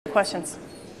questions?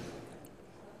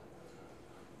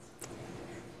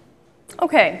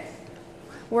 Okay,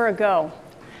 we're a go.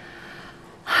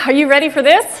 Are you ready for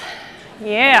this?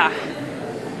 Yeah.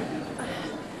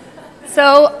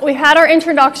 So we had our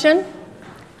introduction.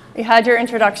 You had your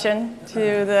introduction to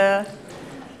the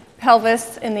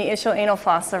pelvis in the ischial-anal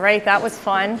fossa, right? That was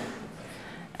fun.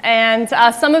 And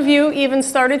some of you even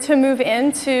started to move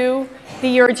into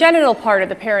the urogenital part of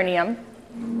the perineum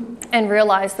and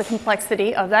realize the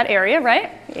complexity of that area,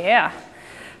 right? Yeah.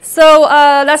 So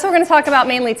that's what we're going to talk about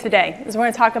mainly today, is we're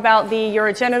going to talk about the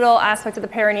urogenital aspect of the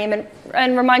perineum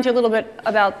and remind you a little bit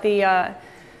about the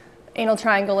anal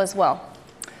triangle as well.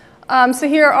 So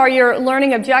here are your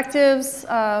learning objectives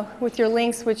with your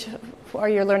links, which are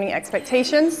your learning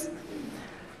expectations.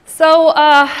 So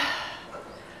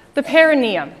the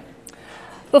perineum.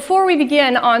 Before we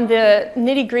begin on the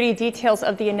nitty-gritty details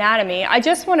of the anatomy, I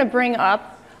just want to bring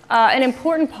up an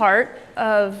important part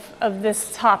of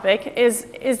this topic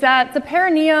is that the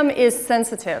perineum is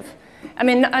sensitive. I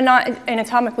mean, not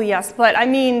anatomically, yes, but I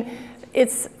mean,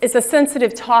 it's a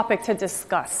sensitive topic to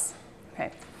discuss.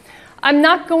 Okay. I'm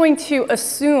not going to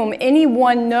assume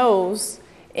anyone knows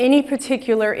any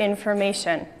particular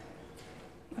information.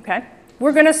 Okay?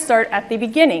 We're going to start at the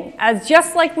beginning, as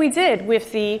just like we did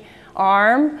with the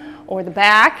arm or the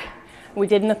back, we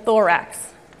did in the thorax.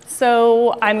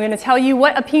 So I'm going to tell you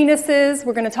what a penis is.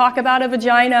 We're going to talk about a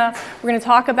vagina. We're going to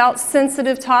talk about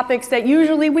sensitive topics that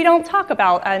usually we don't talk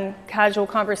about in casual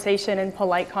conversation and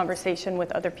polite conversation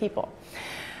with other people.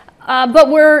 But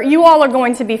you all are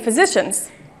going to be physicians.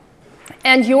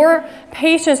 And your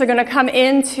patients are going to come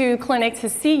into clinic to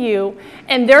see you,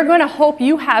 and they're going to hope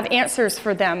you have answers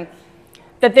for them,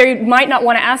 that they might not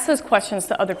want to ask those questions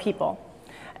to other people.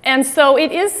 And so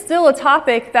it is still a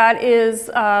topic that is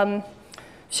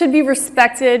should be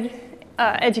respected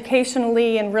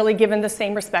educationally and really given the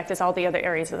same respect as all the other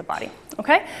areas of the body,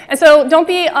 okay? And so don't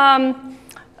be,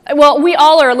 well, we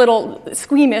all are a little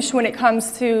squeamish when it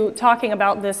comes to talking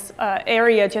about this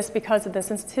area just because of the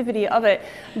sensitivity of it,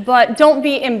 but don't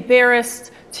be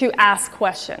embarrassed to ask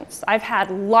questions. I've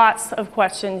had lots of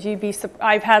questions.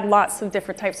 I've had lots of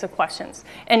different types of questions,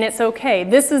 and it's okay.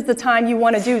 This is the time you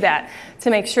want to do that, to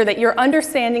make sure that your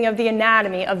understanding of the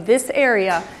anatomy of this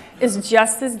area is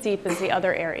just as deep as the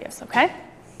other areas, okay?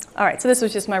 All right, so this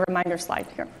was just my reminder slide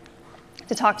here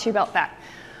to talk to you about that.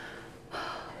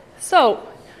 So,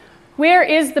 where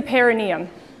is the perineum?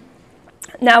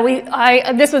 Now,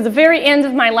 this was the very end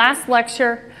of my last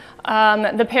lecture.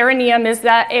 The perineum is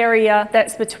that area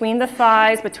that's between the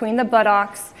thighs, between the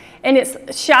buttocks, and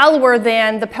it's shallower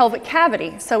than the pelvic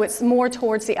cavity, so it's more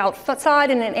towards the outside.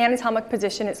 In an anatomic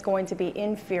position, it's going to be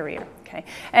inferior. Okay.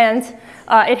 And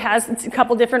it has a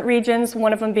couple different regions,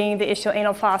 one of them being the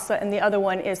ischial-anal fossa, and the other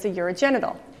one is the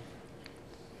urogenital.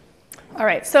 All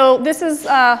right, so this is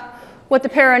what the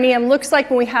perineum looks like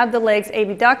when we have the legs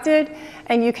abducted,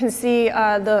 and you can see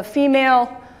the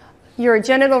female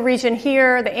urogenital region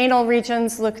here. The anal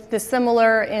regions look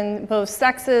dissimilar in both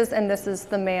sexes, and this is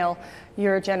the male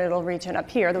urogenital region up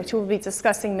here, which we'll be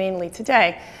discussing mainly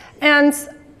today. And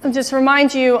I'll just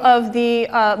remind you of the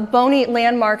bony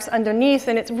landmarks underneath,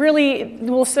 and it really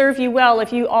will serve you well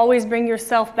if you always bring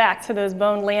yourself back to those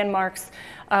bone landmarks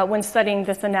when studying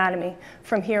this anatomy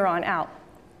from here on out.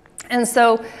 And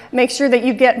so make sure that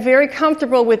you get very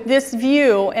comfortable with this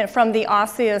view and from the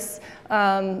osseous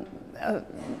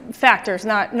factors.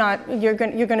 You're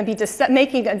going to be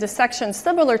making a dissection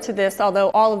similar to this, although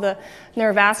all of the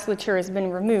neurovasculature has been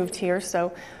removed here,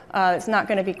 so it's not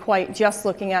going to be quite just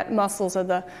looking at muscles of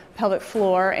the pelvic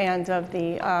floor and of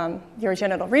the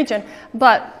urogenital region,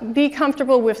 but be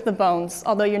comfortable with the bones,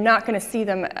 although you're not going to see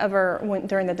them ever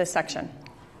during the dissection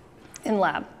in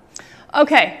lab.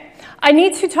 Okay, I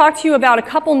need to talk to you about a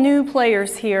couple new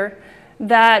players here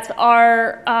that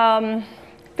are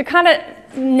they're kind of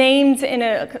named in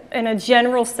a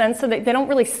general sense, so that they don't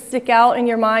really stick out in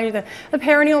your mind. The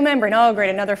perineal membrane, oh great,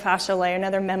 another fascia layer,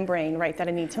 another membrane, right, that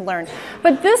I need to learn.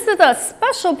 But this is a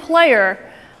special player.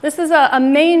 This is a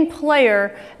main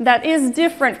player that is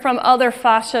different from other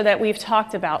fascia that we've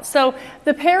talked about. So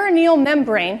the perineal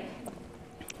membrane,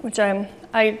 which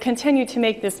I continue to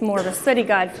make this more of a study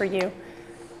guide for you,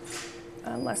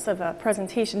 less of a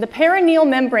presentation. The perineal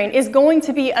membrane is going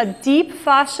to be a deep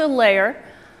fascia layer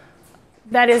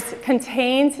that is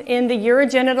contained in the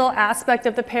urogenital aspect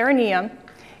of the perineum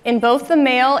in both the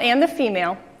male and the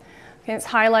female. Okay, it's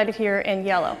highlighted here in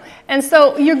yellow. And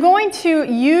so you're going to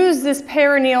use this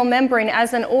perineal membrane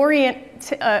as an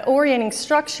orienting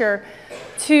structure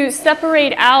to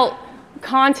separate out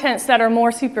contents that are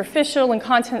more superficial and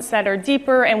contents that are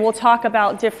deeper, and we'll talk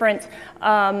about different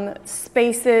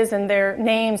spaces and their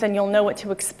names, and you'll know what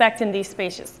to expect in these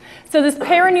spaces. So this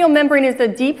perineal membrane is the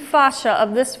deep fascia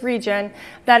of this region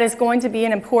that is going to be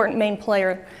an important main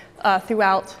player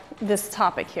throughout this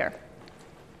topic here.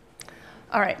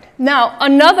 All right, now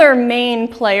another main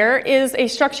player is a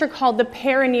structure called the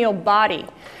perineal body.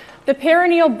 The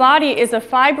perineal body is a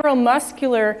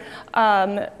fibromuscular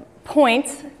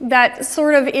point that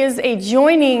sort of is a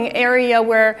joining area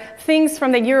where things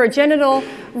from the urogenital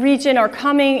region are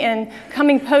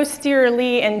coming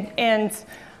posteriorly and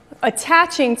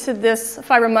attaching to this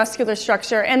fibromuscular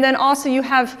structure. And then also you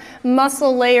have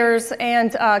muscle layers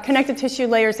and connective tissue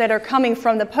layers that are coming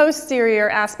from the posterior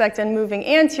aspect and moving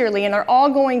anteriorly, and are all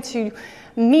going to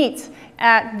meet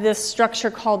at this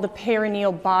structure called the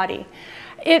perineal body.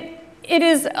 It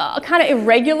is kind of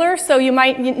irregular, so you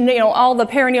might, all the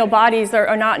perineal bodies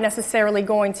are not necessarily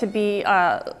going to be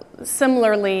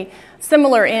similar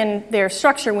in their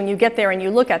structure when you get there and you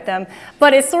look at them,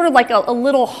 but it's sort of like a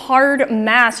little hard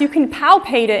mass. You can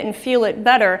palpate it and feel it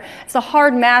better. It's a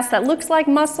hard mass that looks like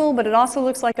muscle, but it also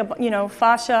looks like a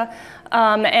fascia,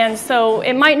 and so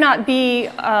it might not be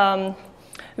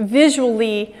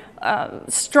visually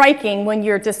striking when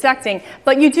you're dissecting,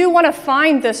 but you do want to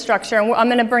find this structure, and I'm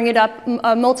going to bring it up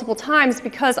multiple times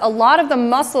because a lot of the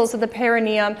muscles of the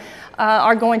perineum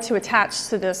are going to attach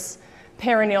to this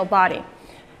perineal body,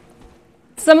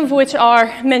 some of which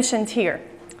are mentioned here.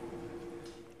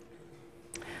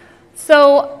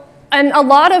 So, and a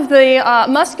lot of the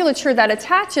musculature that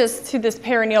attaches to this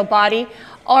perineal body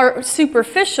are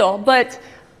superficial,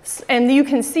 and you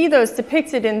can see those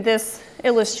depicted in this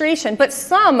illustration, but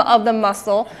some of the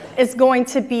muscle is going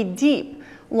to be deep,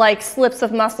 like slips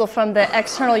of muscle from the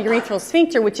external urethral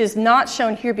sphincter, which is not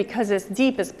shown here because it's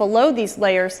deep, it's below these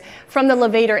layers, from the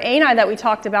levator ani that we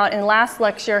talked about in last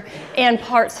lecture, and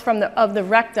parts of the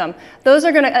rectum. Those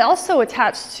are going to also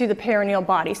attach to the perineal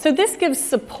body. So this gives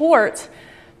support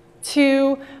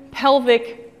to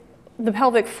the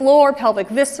pelvic floor, pelvic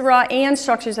viscera, and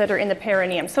structures that are in the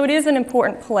perineum. So it is an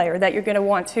important player that you're going to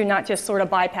want to not just sort of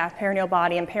bypass perineal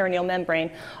body and perineal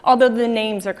membrane, although the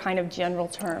names are kind of general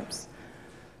terms.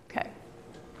 Okay.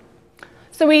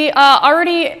 So you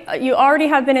already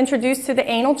have been introduced to the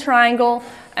anal triangle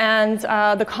and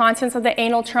the contents of the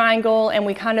anal triangle, and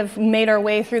we kind of made our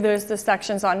way through those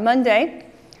dissections on Monday.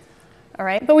 All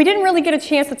right, but we didn't really get a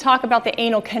chance to talk about the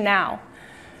anal canal.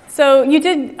 So you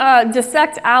did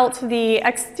dissect out the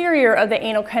exterior of the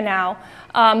anal canal,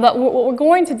 but what we're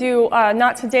going to do,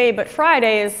 not today but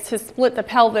Friday, is to split the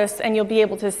pelvis, and you'll be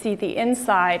able to see the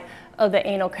inside of the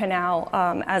anal canal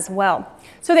as well.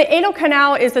 So the anal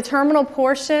canal is the terminal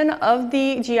portion of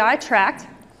the GI tract,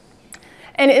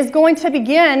 and it is going to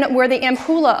begin where the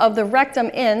ampulla of the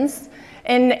rectum ends,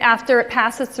 and after it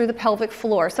passes through the pelvic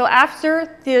floor. So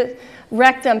after the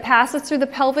rectum passes through the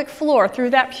pelvic floor, through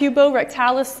that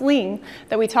puborectalis sling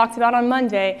that we talked about on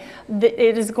Monday,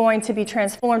 it is going to be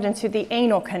transformed into the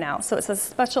anal canal. So it's a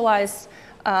specialized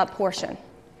portion.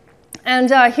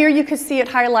 And here you can see it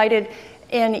highlighted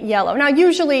in yellow. Now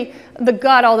usually the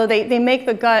gut, although they make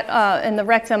the gut and the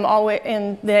rectum always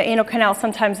in the anal canal,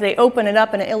 sometimes they open it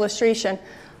up in an illustration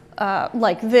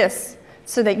like this,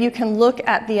 so that you can look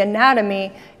at the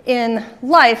anatomy. In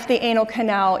life, the anal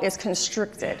canal is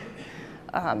constricted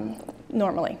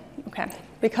normally, okay,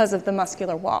 because of the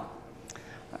muscular wall.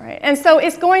 All right, and so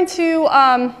it's going to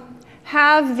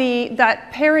have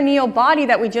that perineal body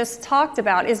that we just talked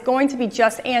about is going to be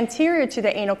just anterior to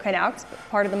the anal canal,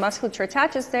 part of the musculature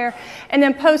attaches there, and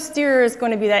then posterior is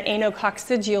going to be that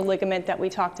anococcygeal ligament that we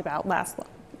talked about last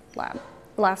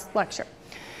lecture.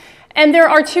 And there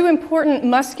are two important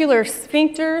muscular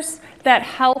sphincters that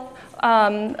help,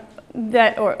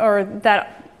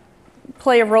 that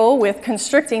play a role with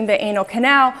constricting the anal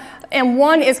canal. And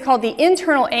one is called the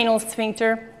internal anal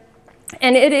sphincter,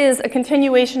 and it is a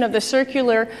continuation of the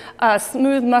circular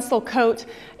smooth muscle coat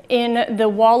in the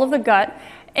wall of the gut.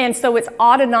 And so it's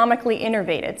autonomically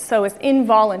innervated, so it's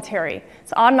involuntary.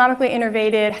 It's autonomically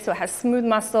innervated, so it has smooth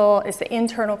muscle. It's the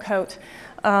internal coat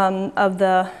of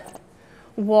the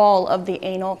wall of the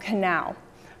anal canal.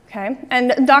 Okay,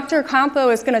 and Dr. Campo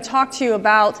is going to talk to you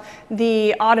about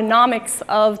the autonomics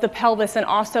of the pelvis and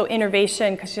also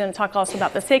innervation, because she's going to talk also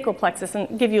about the sacral plexus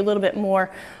and give you a little bit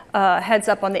more heads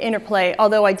up on the interplay,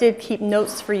 although I did keep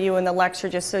notes for you in the lecture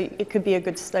just so it could be a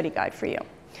good study guide for you.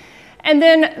 And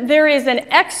then there is an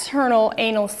external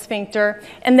anal sphincter,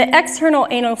 and the external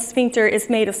anal sphincter is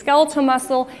made of skeletal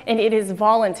muscle, and it is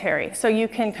voluntary. So you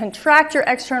can contract your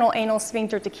external anal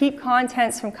sphincter to keep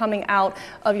contents from coming out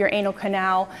of your anal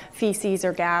canal, feces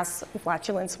or gas,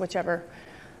 flatulence, whichever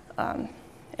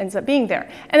ends up being there.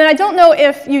 And then I don't know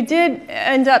if you did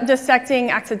end up dissecting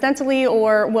accidentally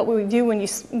or what we do when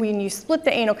you split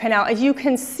the anal canal. As you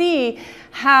can see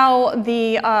how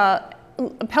the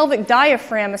pelvic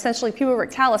diaphragm, essentially pubic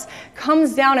rectalis,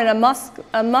 comes down and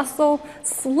a muscle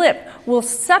slip will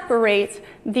separate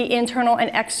the internal and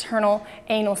external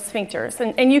anal sphincters.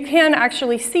 And you can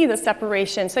actually see the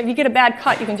separation. So if you get a bad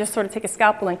cut, you can just sort of take a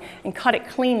scalpel and cut it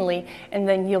cleanly, and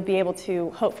then you'll be able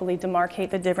to hopefully demarcate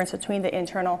the difference between the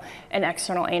internal and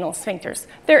external anal sphincters.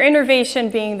 Their innervation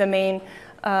being the main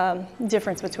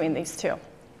difference between these two.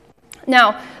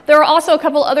 Now, there are also a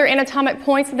couple other anatomic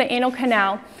points of the anal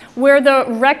canal where the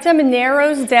rectum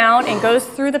narrows down and goes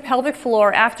through the pelvic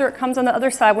floor. After it comes on the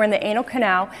other side, we're in the anal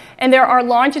canal, and there are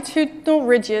longitudinal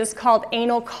ridges called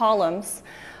anal columns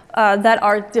that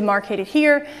are demarcated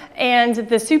here, and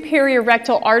the superior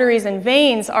rectal arteries and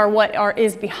veins are what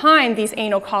is behind these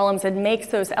anal columns and makes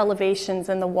those elevations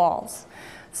in the walls.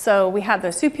 So we have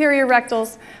the superior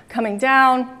rectals coming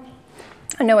down.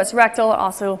 I know it's rectal,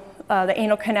 also the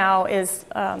anal canal is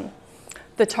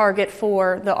the target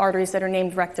for the arteries that are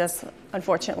named rectus,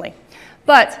 unfortunately.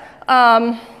 But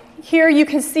here you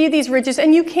can see these ridges,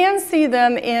 and you can see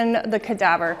them in the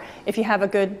cadaver if you have a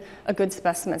good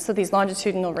specimen, so these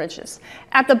longitudinal ridges.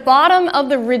 At the bottom of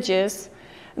the ridges,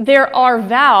 there are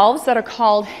valves that are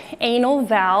called anal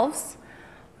valves,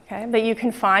 okay, that you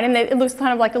can find, and it looks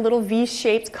kind of like a little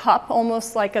V-shaped cup,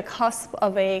 almost like a cusp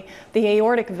of the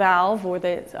aortic valve or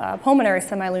the pulmonary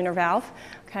semilunar valve.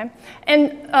 Okay,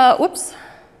 and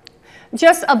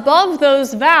just above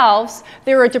those valves,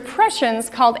 there are depressions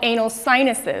called anal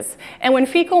sinuses. And when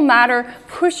fecal matter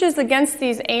pushes against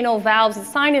these anal valves and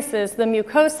sinuses, the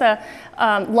mucosa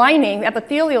lining, the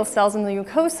epithelial cells in the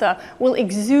mucosa, will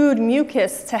exude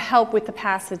mucus to help with the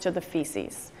passage of the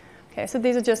feces. Okay, so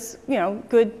these are just,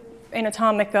 good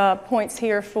anatomic points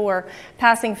here for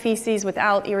passing feces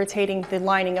without irritating the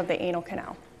lining of the anal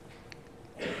canal.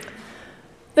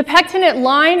 The pectinate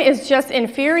line is just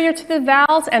inferior to the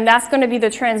valves, and that's going to be the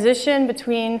transition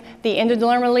between the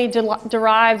endodermally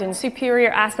derived and superior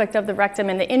aspect of the rectum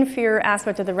and the inferior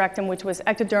aspect of the rectum, which was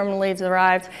ectodermally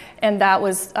derived, and that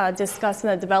was discussed in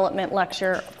the development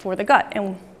lecture for the gut.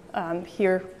 And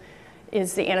here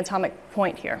is the anatomic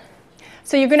point here.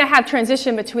 So you're going to have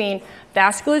transition between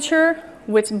vasculature,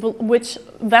 which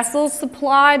vessels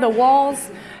supply the walls.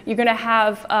 You're going to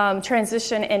have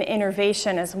transition and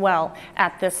innervation as well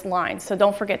at this line. So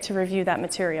don't forget to review that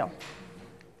material.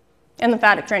 And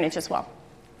lymphatic drainage as well.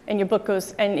 And your book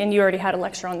goes, and you already had a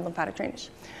lecture on lymphatic drainage.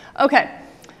 Okay,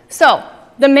 so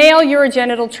the male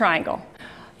urogenital triangle.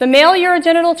 The male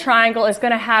urogenital triangle is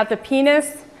going to have the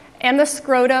penis and the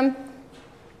scrotum.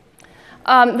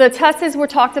 The testes were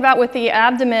talked about with the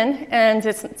abdomen, and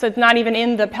so it's not even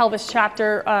in the pelvis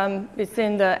chapter. It's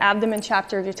in the abdomen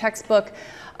chapter of your textbook.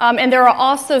 And there are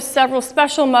also several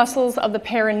special muscles of the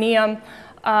perineum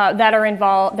that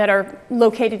are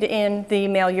located in the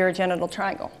male urogenital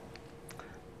triangle.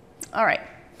 All right.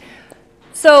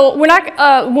 So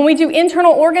when we do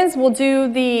internal organs, we'll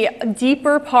do the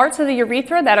deeper parts of the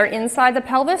urethra that are inside the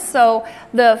pelvis. So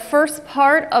the first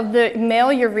part of the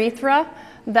male urethra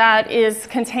that is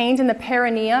contained in the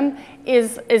perineum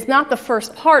is not the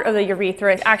first part of the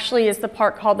urethra. It actually is the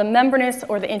part called the membranous,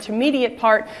 or the intermediate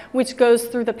part, which goes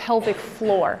through the pelvic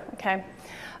floor. Okay?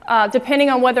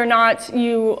 Depending on whether or not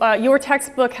your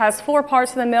textbook has 4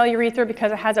 parts of the male urethra,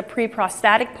 because it has a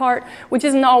pre-prostatic part, which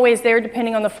isn't always there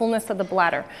depending on the fullness of the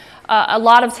bladder. A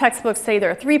lot of textbooks say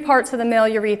there are 3 parts of the male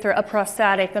urethra: a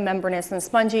prostatic, the membranous, and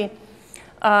spongy.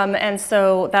 And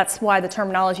so that's why the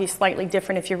terminology is slightly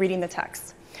different if you're reading the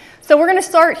text. So we're going to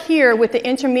start here with the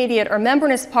intermediate or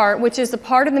membranous part, which is the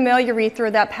part of the male urethra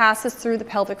that passes through the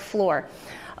pelvic floor.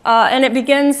 And it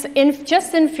begins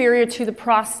just inferior to the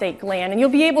prostate gland. And you'll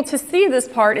be able to see this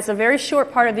part. It's a very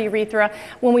short part of the urethra.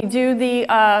 When we do the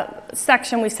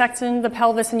section, we section the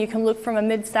pelvis, and you can look from a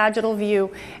mid-sagittal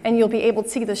view, and you'll be able to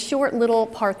see the short little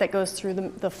part that goes through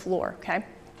the floor. Okay?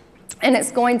 And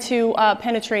it's going to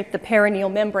penetrate the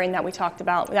perineal membrane that we talked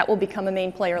about. That will become a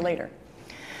main player later.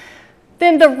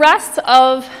 Then the rest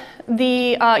of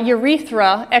the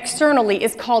urethra externally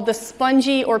is called the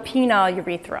spongy or penile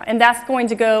urethra. And that's going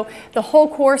to go the whole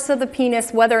course of the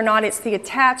penis, whether or not it's the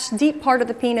attached deep part of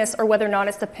the penis or whether or not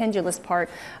it's the pendulous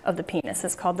part of the penis.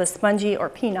 It's called the spongy or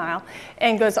penile,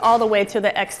 and goes all the way to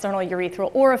the external urethral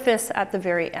orifice at the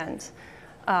very end.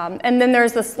 And then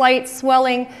there's a slight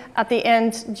swelling at the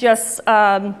end, just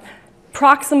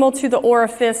proximal to the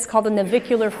orifice, called the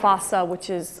navicular fossa, which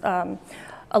is a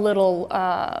little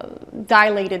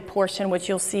dilated portion, which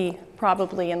you'll see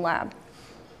probably in lab.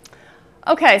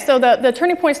 Okay, so the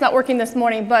turning point's not working this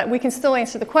morning, but we can still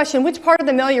answer the question, which part of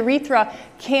the male urethra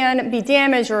can be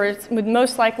damaged, or it would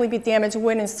most likely be damaged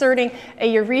when inserting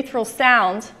a urethral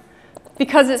sound,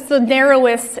 because it's the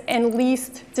narrowest and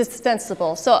least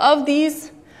distensible. So of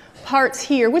these parts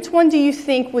here, which one do you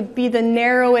think would be the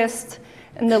narrowest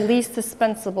and the least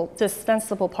distensible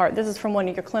part? This is from one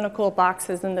of your clinical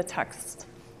boxes in the text.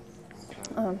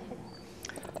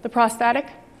 The prostatic,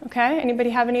 okay? Anybody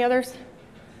have any others?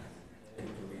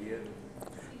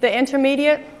 The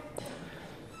intermediate?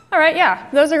 All right, yeah,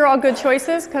 those are all good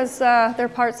choices because they're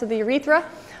parts of the urethra.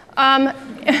 I'm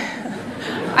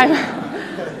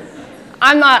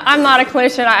not a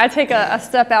clinician. I take a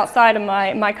step outside of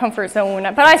my comfort zone,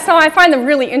 but I find them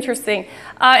really interesting.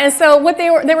 And so what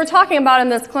they were talking about in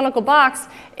this clinical box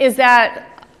is that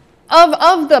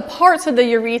of the parts of the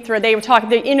urethra, they were talking,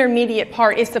 the intermediate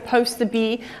part is supposed to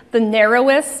be the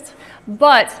narrowest,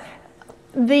 but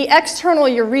the external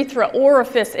urethra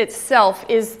orifice itself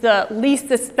is the least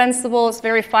dispensable. It's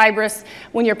very fibrous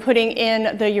when you're putting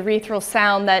in the urethral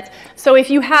sound. So if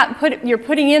you're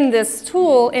putting in this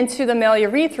tool into the male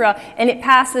urethra and it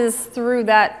passes through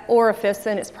that orifice,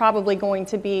 then it's probably going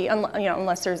to be,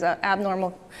 unless there's an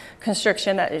abnormal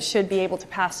constriction, that it should be able to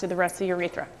pass through the rest of the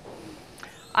urethra.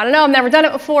 I don't know, I've never done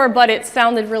it before, but it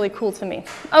sounded really cool to me.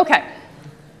 Okay,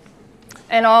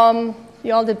 and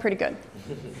you all did pretty good.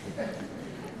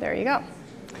 There you go.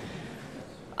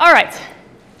 All right.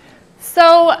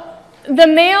 So the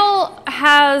male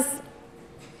has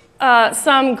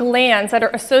some glands that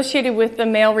are associated with the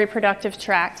male reproductive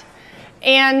tract.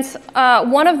 And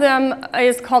one of them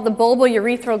is called the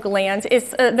bulbourethral gland.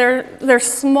 They're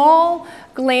small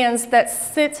glands that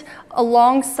sit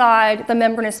alongside the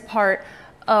membranous part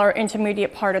or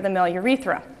intermediate part of the male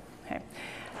urethra. Okay.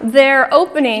 Their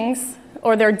openings,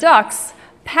 or their ducts,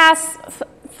 pass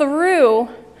through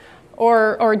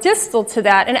or distal to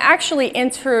that and actually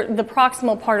enter the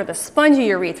proximal part of the spongy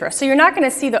urethra. So you're not going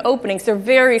to see the openings. They're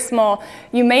very small.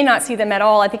 You may not see them at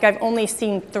all. I think I've only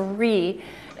seen 3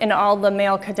 in all the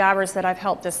male cadavers that I've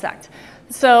helped dissect.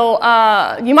 So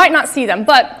you might not see them,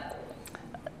 but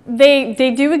they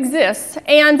do exist.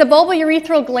 And the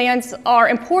bulbourethral glands are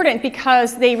important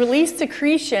because they release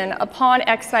secretion upon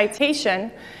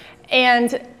excitation,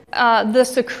 and the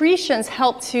secretions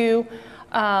help to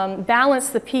balance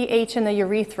the pH in the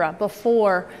urethra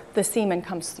before the semen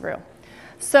comes through.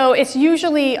 So it's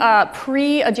usually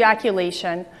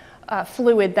pre-ejaculation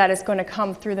fluid that is going to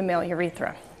come through the male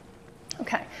urethra.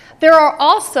 Okay. There are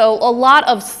also a lot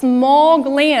of small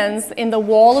glands in the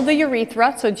wall of the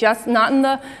urethra, so just not in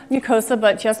the mucosa,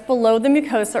 but just below the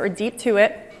mucosa or deep to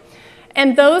it.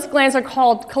 And those glands are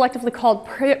collectively called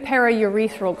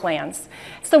periurethral glands.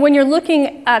 So when you're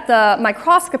looking at the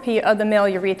microscopy of the male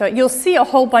urethra, you'll see a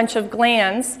whole bunch of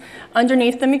glands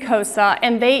underneath the mucosa,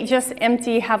 and they just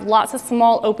have lots of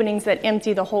small openings that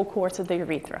empty the whole course of the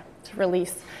urethra to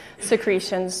release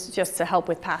secretions, just to help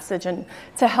with passage and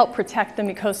to help protect the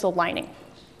mucosal lining.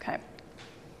 Okay.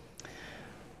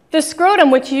 The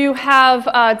scrotum, which you have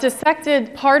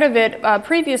dissected part of it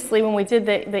previously when we did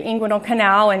the inguinal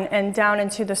canal and down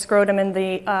into the scrotum and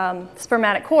the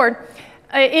spermatic cord,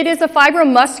 it is a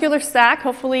fibromuscular sac.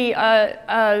 Hopefully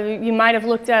you might have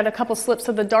looked at a couple slips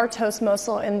of the dartos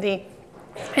muscle in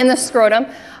the scrotum.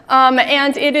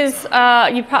 And it is,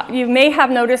 you may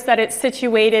have noticed that it's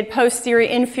situated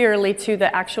inferiorly to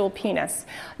the actual penis.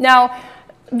 Now,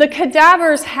 the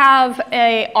cadavers have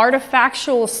an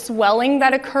artifactual swelling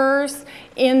that occurs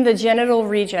in the genital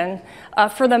region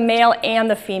for the male and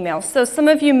the female. So some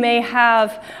of you may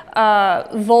have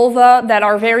vulva that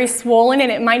are very swollen,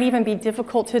 and it might even be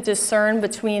difficult to discern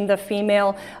between the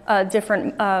female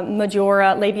different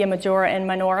majora, labia majora and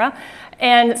minora.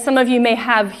 And some of you may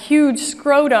have huge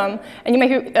scrotum, and you may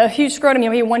have a huge scrotum. You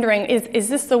may be wondering, is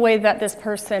this the way that this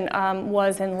person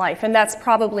was in life? And that's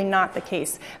probably not the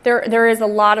case. There is a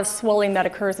lot of swelling that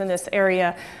occurs in this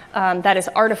area that is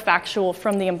artifactual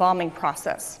from the embalming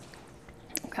process.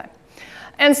 Okay,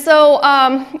 and so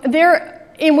there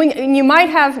and you might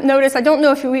have noticed, I don't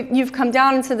know if you've come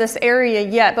down into this area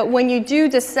yet, but when you do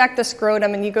dissect the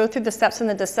scrotum and you go through the steps in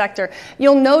the dissector,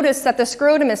 you'll notice that the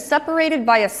scrotum is separated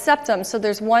by a septum. So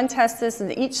there's one testis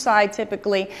on each side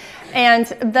typically. And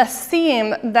the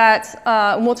seam that,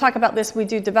 we'll talk about this, we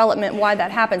do development, why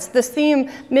that happens. The seam,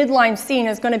 midline seam,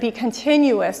 is going to be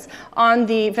continuous on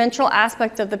the ventral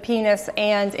aspect of the penis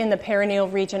and in the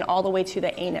perineal region all the way to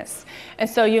the anus. And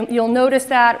so you'll notice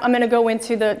that. I'm going to go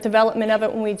into the development of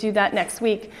it when we do that next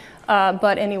week.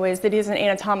 But anyways, it is an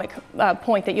anatomic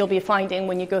point that you'll be finding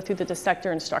when you go through the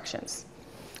dissector instructions.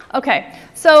 Okay,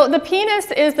 so the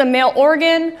penis is the male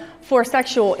organ for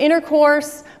sexual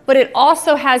intercourse, but it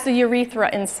also has the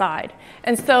urethra inside.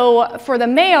 And so for the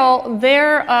male,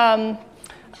 their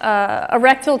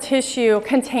erectile tissue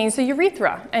contains the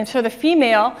urethra. And for the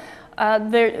female,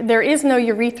 there is no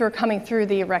urethra coming through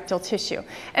the erectile tissue.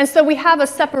 And so we have a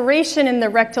separation in the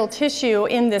erectile tissue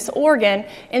in this organ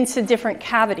into different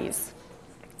cavities.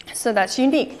 So that's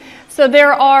unique. So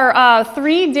there are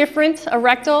 3 different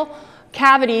erectile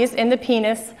cavities in the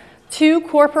penis, 2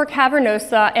 corpora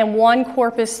cavernosa and 1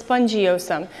 corpus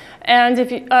spongiosum. And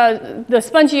if you, the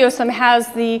spongiosum has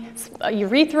the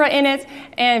urethra in it,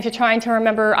 and if you're trying to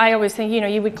remember, I always think,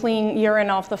 you would clean urine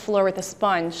off the floor with a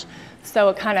sponge. So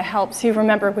it kind of helps you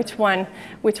remember which one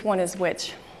is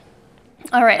which.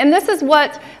 All right, and this is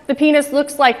what the penis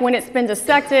looks like when it's been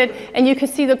dissected, and you can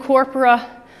see the corpora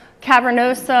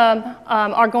cavernosa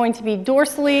are going to be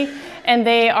dorsally, and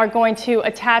they are going to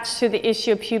attach to the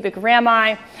ischiopubic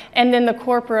rami, and then the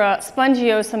corpora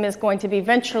spongiosum is going to be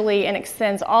ventrally and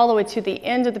extends all the way to the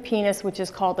end of the penis, which is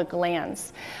called the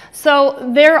glans.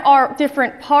 So there are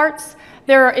different parts.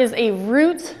 There is a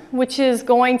root, which is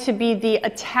going to be the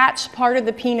attached part of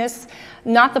the penis,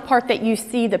 not the part that you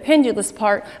see, the pendulous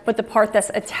part, but the part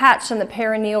that's attached in the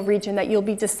perineal region that you'll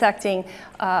be dissecting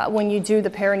when you do the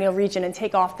perineal region and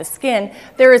take off the skin.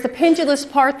 There is a pendulous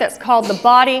part that's called the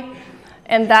body,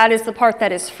 and that is the part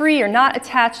that is free or not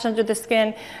attached under the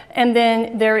skin. And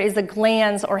then there is a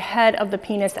glans or head of the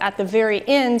penis at the very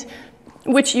end,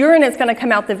 which urine is going to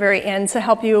come out the very end to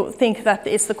help you think that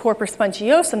it's the corpus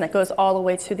spongiosum that goes all the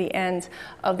way to the end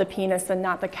of the penis and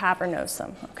not the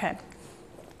cavernosum. Okay.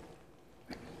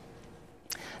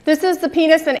 This is the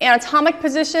penis in anatomic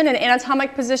position. In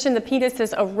anatomic position, the penis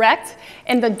is erect,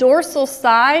 and the dorsal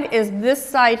side is this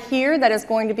side here that is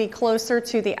going to be closer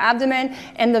to the abdomen,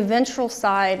 and the ventral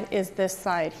side is this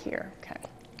side here. Okay.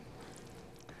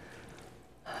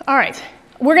 All right.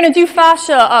 We're going to do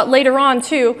fascia later on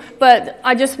too, but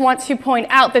I just want to point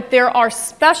out that there are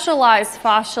specialized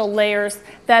fascial layers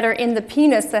that are in the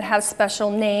penis that have special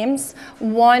names.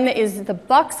 One is the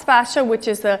Buck's fascia, which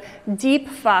is a deep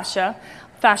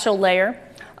fascial layer.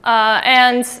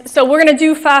 And so we're going to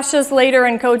do fascias later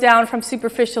and go down from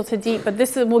superficial to deep, but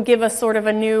this will give us sort of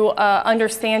a new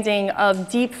understanding of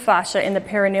deep fascia in the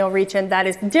perineal region that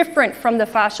is different from the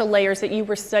fascial layers that you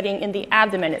were studying in the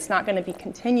abdomen. It's not going to be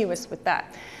continuous with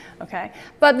that. Okay?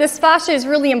 But this fascia is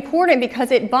really important because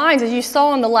it binds, as you saw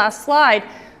on the last slide,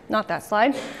 not that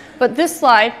slide, but this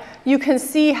slide, you can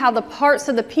see how the parts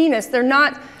of the penis, they're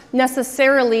not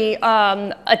necessarily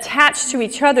attached to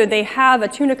each other. They have a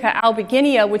tunica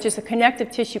albuginea, which is a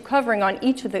connective tissue covering on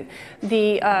each of the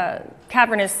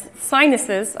cavernous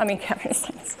sinuses, the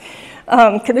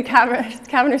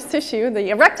cavernous tissue, the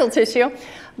erectile tissue,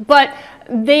 but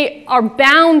they are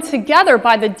bound together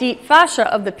by the deep fascia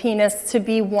of the penis to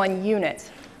be one unit.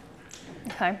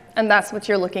 Okay, and that's what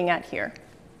you're looking at here.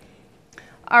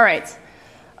 All right,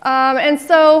 and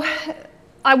so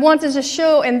I wanted to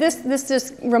show, and this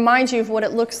just reminds you of what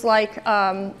it looks like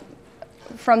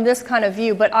from this kind of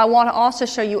view, but I want to also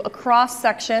show you a cross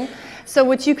section. So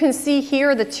what you can see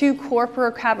here are the 2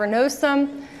 corpora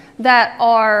cavernosum that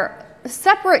are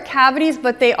separate cavities,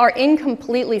 but they are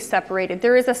incompletely separated.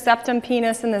 There is a septum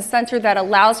penis in the center that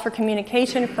allows for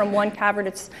communication from one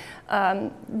cavity,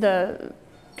 the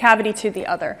cavity to the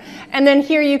other. And then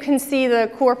here you can see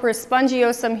the corpus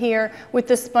spongiosum here with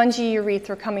the spongy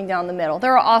urethra coming down the middle.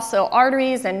 There are also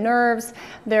arteries and nerves,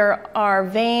 there are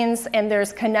veins, and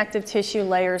there's connective tissue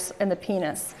layers in the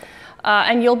penis.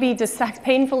 And you'll be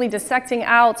painfully dissecting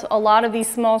out a lot of these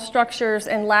small structures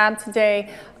in lab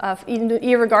today,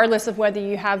 irregardless of whether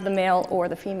you have the male or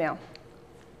the female.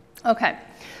 Okay,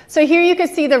 so here you can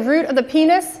see the root of the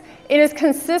penis. It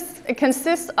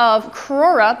consists of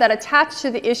crura that attach to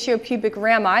the ischiopubic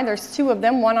rami. There's 2 of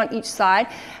them, one on each side.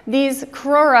 These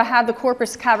crura have the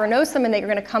corpus cavernosum, and they're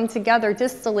going to come together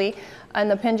distally in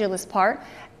the pendulous part.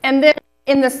 And then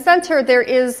in the center, there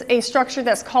is a structure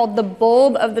that's called the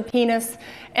bulb of the penis,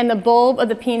 and the bulb of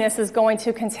the penis is going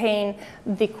to contain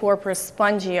the corpus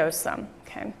spongiosum.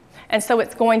 okay? And so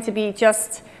it's going to be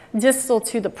just distal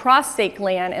to the prostate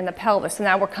gland in the pelvis. So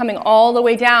now we're coming all the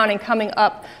way down and coming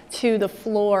up to the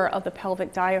floor of the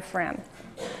pelvic diaphragm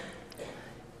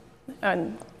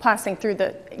and passing through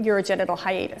the urogenital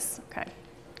hiatus, okay?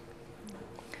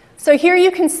 So here you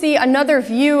can see another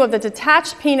view of the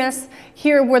detached penis,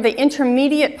 here where the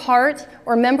intermediate part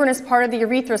or membranous part of the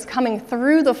urethra is coming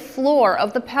through the floor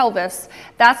of the pelvis.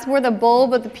 That's where the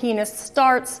bulb of the penis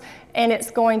starts, and it's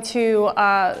going to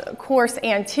course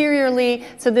anteriorly.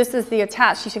 So this is the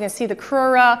attached. You can see the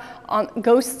crura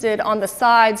ghosted on the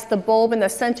sides, the bulb in the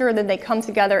center, and then they come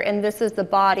together, and this is the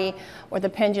body or the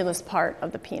pendulous part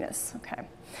of the penis, okay?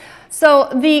 So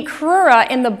the crura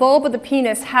in the bulb of the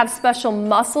penis have special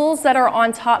muscles that are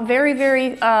on top, very,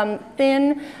 very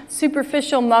thin,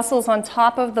 superficial muscles on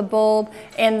top of the bulb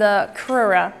and the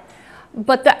crura.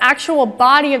 But the actual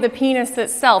body of the penis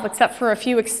itself, except for a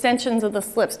few extensions of the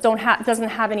slips, doesn't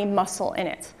have any muscle in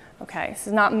it. Okay, this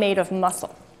is not made of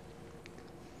muscle.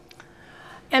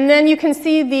 And then you can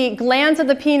see the glands of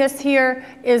the penis here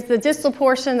is the distal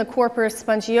portion. The corpus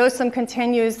spongiosum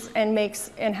continues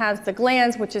and has the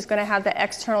glands, which is going to have the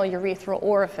external urethral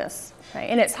orifice. Okay?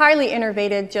 And it's highly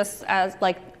innervated, just as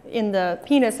like in the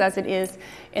penis as it is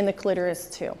in the clitoris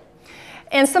too.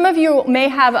 And some of you may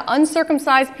have an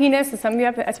uncircumcised penis, and some of you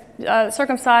have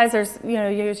circumcised. There's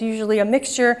usually a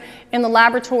mixture in the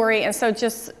laboratory, and so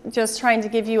just trying to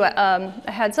give you a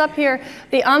heads up here.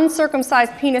 The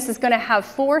uncircumcised penis is going to have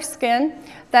foreskin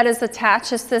that is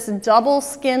attached. It's this double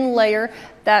skin layer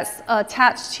that's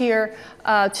attached here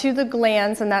to the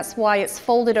glands, and that's why it's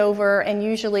folded over and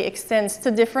usually extends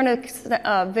to different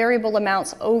variable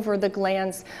amounts over the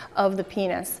glands of the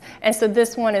penis. And so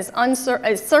this one is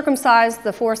circumcised,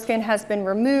 the foreskin has been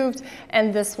removed,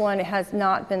 and this one has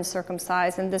not been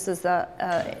circumcised, and this is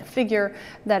a figure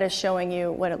that is showing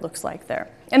you what it looks like there.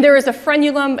 And there is a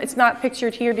frenulum, it's not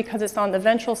pictured here because it's on the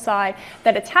ventral side,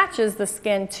 that attaches the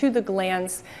skin to the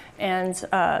glands and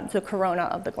the corona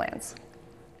of the glands.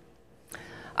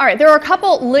 All right, there are a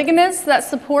couple ligaments that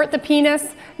support the penis.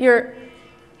 Your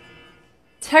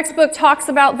textbook talks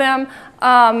about them,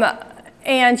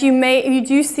 and you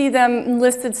do see them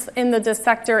listed in the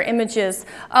dissector images.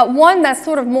 One that's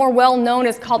sort of more well known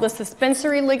is called the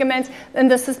suspensory ligament, and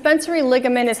the suspensory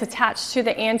ligament is attached to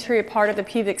the anterior part of the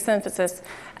pubic symphysis,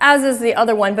 as is the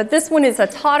other one. But this one is a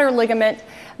taut ligament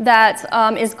that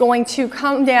is going to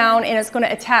come down and it's going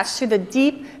to attach to the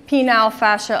deep penile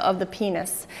fascia of the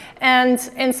penis. And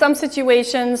in some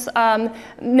situations,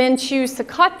 men choose to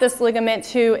cut this ligament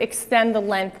to extend the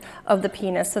length of the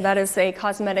penis. So that is a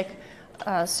cosmetic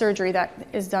surgery that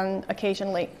is done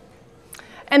occasionally.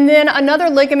 And then another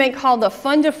ligament called the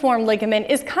fundiform ligament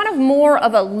is kind of more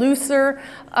of a looser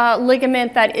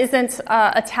ligament that isn't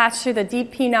attached to the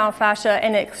deep penile fascia,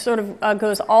 and it sort of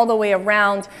goes all the way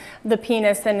around the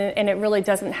penis, and it really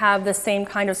doesn't have the same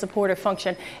kind of supportive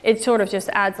function. It sort of just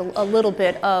adds a little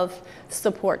bit of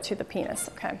support to the penis,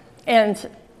 okay? And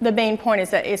the main point is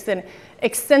that it's an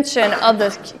extension of the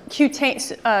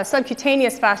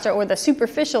subcutaneous fascia or the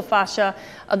superficial fascia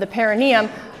of the perineum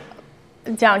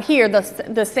down here,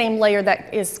 the same layer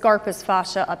that is scarpus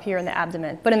fascia up here in the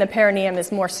abdomen, but in the perineum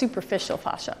is more superficial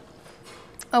fascia.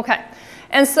 Okay,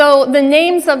 and so the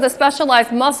names of the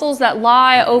specialized muscles that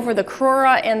lie over the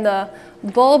crura and the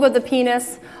bulb of the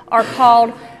penis are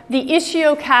called the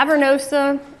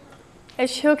ischiocavernosus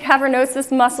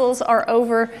muscles are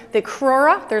over the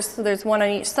crura. There's one on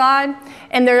each side.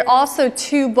 And there are also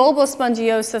two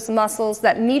bulbospongiosus muscles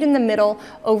that meet in the middle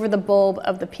over the bulb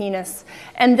of the penis.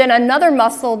 And then another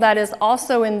muscle that is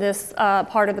also in this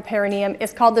part of the perineum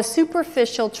is called the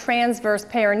superficial transverse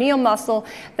perineal muscle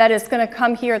that is going to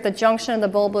come here at the junction of the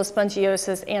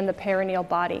bulbospongiosus and the perineal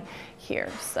body here.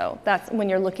 So that's when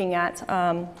you're looking at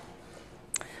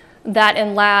that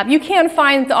in lab. You can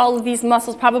find all of these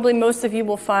muscles. Probably most of you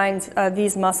will find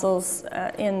these muscles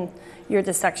in your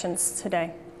dissections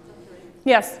today.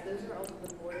 Yes? Those are also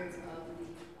the borders of the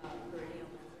perineal membrane?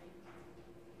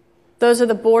 Those are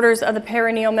the borders of the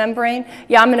perineal membrane?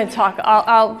 Yeah, I'm going to talk.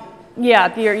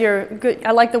 Yeah, you're good.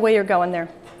 I like the way you're going there.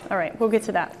 All right, we'll get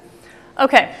to that.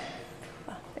 Okay.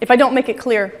 If I don't make it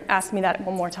clear, ask me that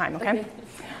one more time, okay?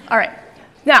 All right.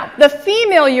 Now, the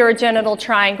female urogenital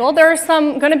triangle, there are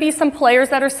going to be some players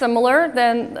that are similar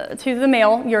to the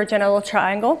male urogenital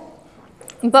triangle,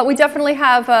 but we definitely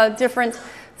have a different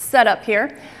setup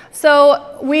here.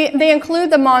 So they include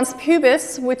the mons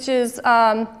pubis, which is,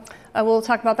 we'll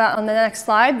talk about that on the next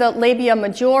slide, the labia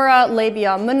majora,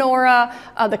 labia minora,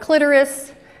 the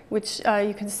clitoris, which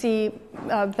you can see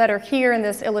better here in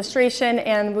this illustration,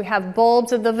 and we have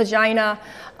bulbs of the vagina,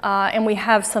 And we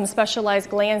have some specialized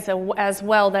glands as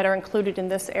well that are included in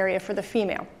this area for the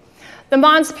female. The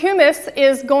mons pubis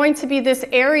is going to be this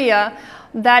area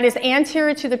that is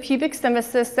anterior to the pubic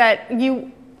symphysis that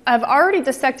you have already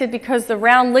dissected because the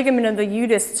round ligament of the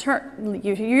uterus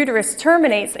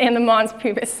terminates in the mons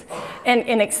pubis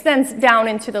and extends down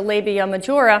into the labia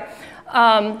majora.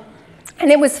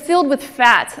 And it was filled with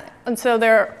fat. And so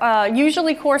there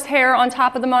usually coarse hair on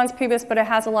top of the mons pubis, but it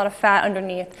has a lot of fat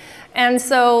underneath. And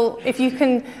so if you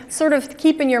can sort of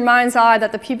keep in your mind's eye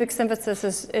that the pubic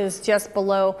symphysis is just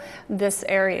below this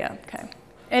area, okay?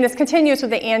 And it's continuous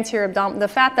with the anterior abdominal. The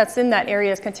fat that's in that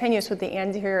area is continuous with the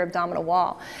anterior abdominal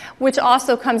wall, which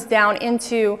also comes down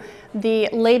into the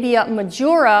labia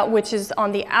majora, which is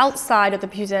on the outside of the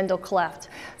pudendal cleft.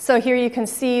 So here you can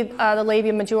see the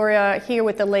labia majora here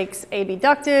with the legs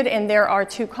abducted, and there are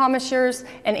two commissures,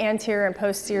 an anterior and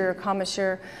posterior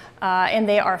commissure, and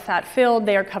they are fat-filled,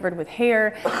 they are covered with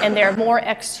hair, and they're more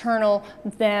external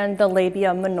than the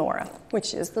labia minora,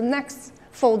 which is the next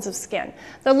folds of skin.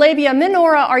 The labia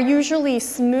minora are usually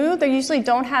smooth, they usually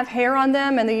don't have hair on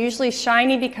them, and they're usually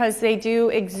shiny because they do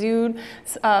exude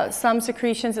some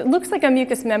secretions. It looks like a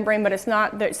mucous membrane, but it's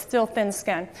not, it's still thin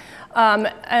skin.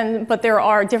 But there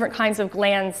are different kinds of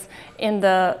glands in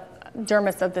the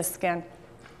dermis of this skin.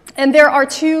 And there are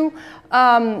two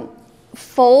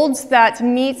folds that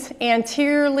meet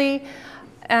anteriorly,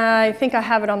 I think I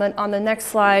have it on the next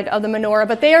slide, of the minora,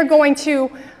 but they are going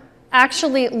to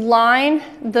actually line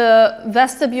the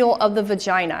vestibule of the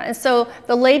vagina. And so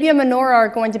the labia minora are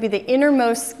going to be the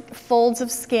innermost folds of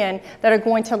skin that are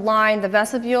going to line the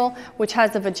vestibule, which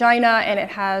has the vagina, and it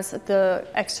has the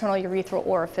external urethral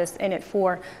orifice in it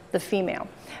for the female.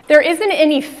 There isn't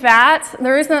any fat,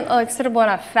 there isn't a considerable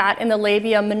amount of fat in the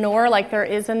labia minora like there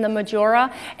is in the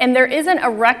majora, and there isn't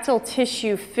erectile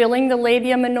tissue filling the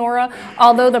labia minora,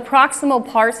 although the proximal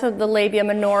parts of the labia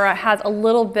minora has a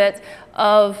little bit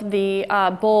of the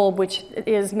bulb, which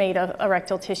is made of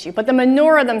erectile tissue. But the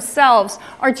minora themselves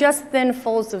are just thin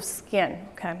folds of skin,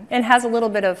 okay, and has a little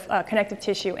bit of connective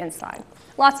tissue inside.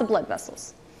 Lots of blood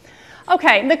vessels.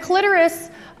 Okay, the clitoris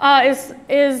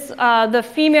is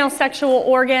the female sexual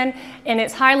organ, and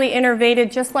it's highly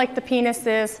innervated, just like the penis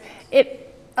is.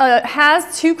 It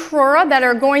has two crura that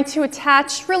are going to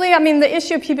attach, really, I mean, the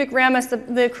issue of pubic ramus,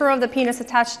 the crura of the penis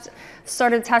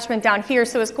started attachment down here,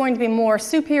 so it's going to be more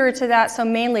superior to that, so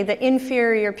mainly the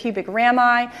inferior pubic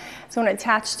rami. It's going to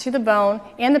attach to the bone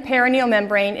and the perineal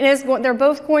membrane, and they're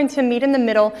both going to meet in the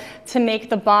middle to make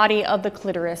the body of the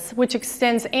clitoris, which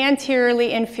extends anteriorly,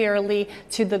 inferiorly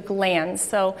to the glands.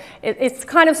 So it's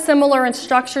kind of similar in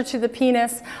structure to the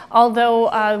penis,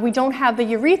 although we don't have the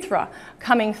urethra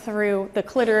coming through the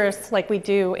clitoris like we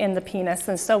do in the penis,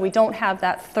 and so we don't have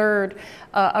that third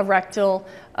erectile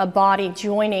body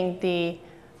joining the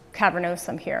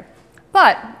cavernosum here.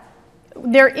 But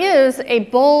there is a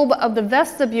bulb of the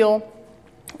vestibule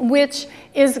which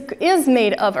is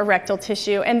made of erectile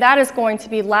tissue, and that is going to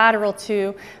be lateral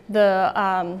to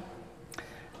the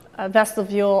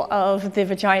vestibule of the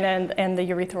vagina and the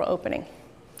urethral opening.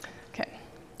 Okay.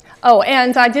 Oh,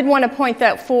 and I did want to point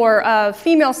that for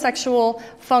female sexual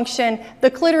function, the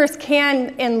clitoris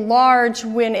can enlarge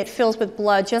when it fills with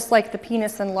blood, just like the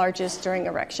penis enlarges during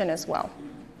erection as well.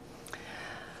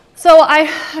 So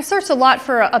I searched a lot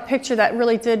for a picture that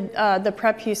really did the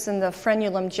prepuce and the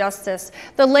frenulum justice.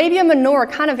 The labia minora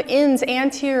kind of ends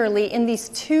anteriorly in these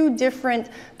two different,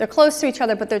 they're close to each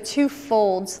other, but they're two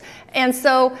folds. And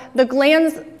so the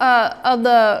glands of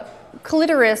the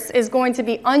clitoris is going to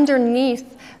be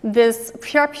underneath this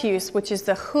prepuce, which is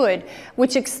the hood,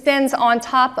 which extends on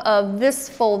top of this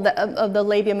fold of the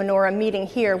labia minora meeting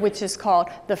here, which is called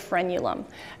the frenulum.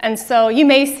 And so you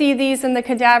may see these in the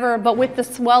cadaver, but with the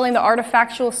swelling, the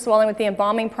artifactual swelling with the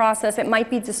embalming process, it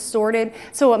might be distorted,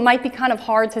 so it might be kind of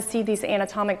hard to see these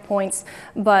anatomic points,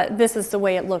 but this is the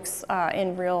way it looks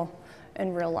in real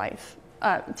life,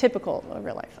 typical of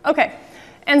real life. Okay,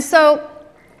 and so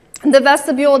the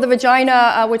vestibule of the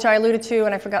vagina, which I alluded to,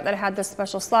 and I forgot that I had this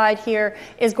special slide here,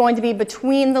 is going to be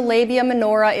between the labia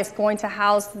minora. It's going to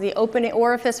house the opening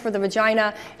orifice for the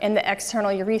vagina and the external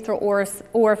urethral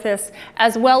orifice,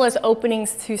 as well as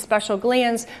openings to special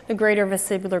glands, the greater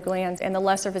vestibular gland and the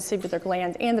lesser vestibular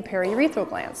gland and the periurethral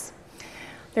glands.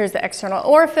 There's the external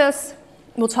orifice.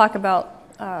 We'll talk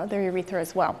about the urethra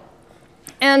as well.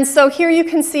 And so here you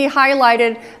can see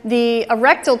highlighted the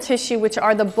erectile tissue, which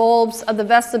are the bulbs of the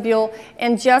vestibule,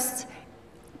 and just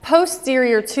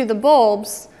posterior to the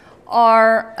bulbs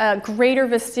are greater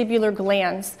vestibular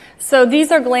glands. So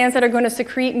these are glands that are going to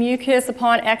secrete mucus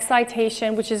upon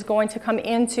excitation, which is going to come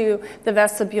into the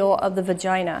vestibule of the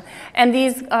vagina. And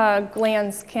these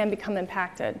glands can become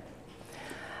impacted.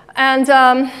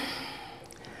 And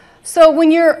so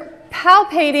when you're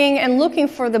palpating and looking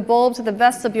for the bulbs of the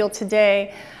vestibule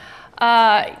today,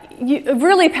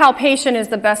 really palpation is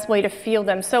the best way to feel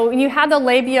them. So when you have the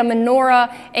labia minora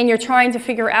and you're trying to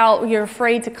figure out, you're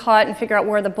afraid to cut and figure out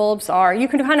where the bulbs are, you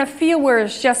can kind of feel where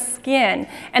it's just skin.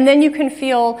 And then you can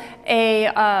feel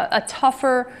a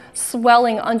tougher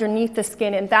swelling underneath the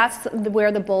skin, and that's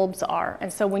where the bulbs are.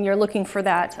 And so when you're looking for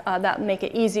that, that will make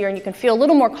it easier, and you can feel a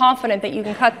little more confident that you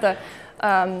can cut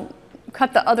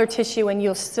the other tissue and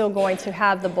you're still going to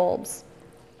have the bulbs.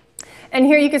 And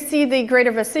here you can see the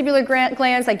greater vestibular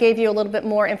glands. I gave you a little bit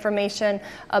more information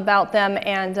about them,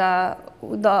 and the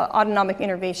autonomic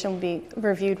innervation will be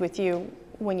reviewed with you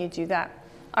when you do that.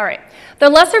 All right. The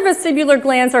lesser vestibular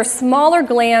glands are smaller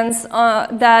glands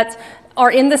that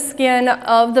are in the skin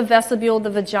of the vestibule of the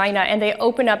vagina, and they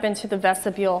open up into the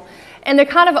vestibule. And they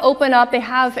kind of open up, they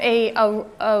have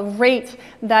a rate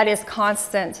that is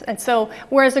constant. And so,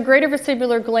 whereas the greater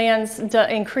vestibular glands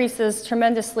increases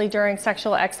tremendously during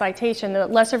sexual excitation, the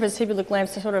lesser vestibular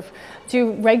glands sort of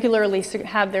do regularly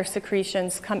have their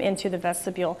secretions come into the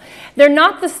vestibule. They're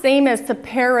not the same as the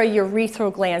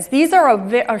periurethral glands. These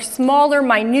are smaller,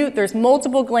 minute. There's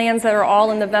multiple glands that are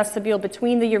all in the vestibule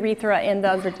between the urethra and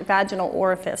the vaginal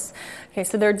orifice. Okay,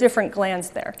 so there are different glands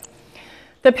there.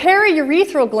 The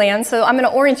periurethral gland, so I'm going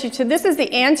to orient you to, this is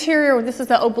the anterior, this is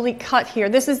the oblique cut here.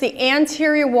 This is the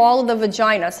anterior wall of the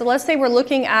vagina. So let's say we're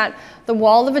looking at the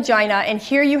wall of the vagina, and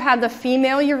here you have the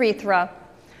female urethra.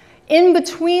 In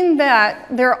between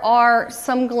that, there are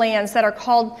some glands that are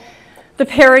called the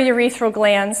periurethral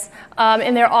glands,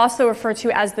 and they're also referred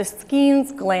to as the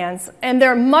Skene's glands. And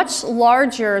they're much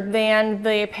larger than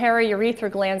the periurethral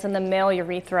glands in the male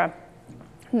urethra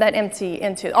that empty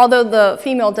into, although the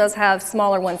female does have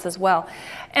smaller ones as well.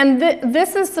 And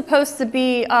this is supposed to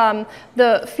be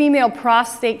the female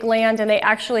prostate gland, and they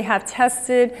actually have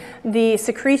tested the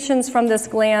secretions from this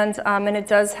gland, and it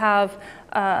does have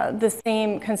the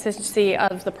same consistency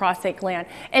of the prostate gland.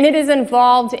 And it is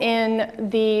involved in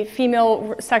the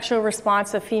female sexual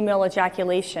response of female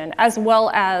ejaculation, as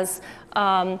well as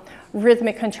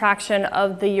rhythmic contraction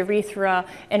of the urethra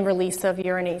and release of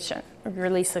urination,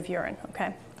 release of urine,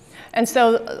 okay? And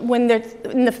so when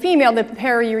in the female, the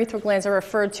periurethral glands are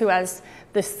referred to as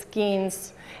the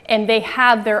Skenes, and they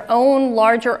have their own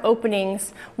larger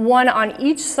openings, one on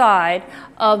each side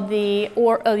of the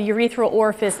urethral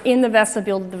orifice in the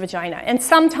vestibule of the vagina. And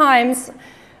sometimes,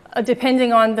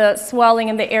 depending on the swelling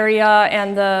in the area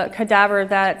and the cadaver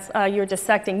that you're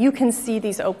dissecting, you can see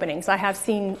these openings. I have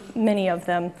seen many of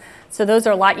them. So those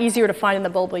are a lot easier to find in the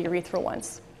bulbourethral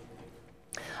ones.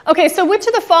 Okay, so which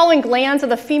of the following glands of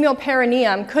the female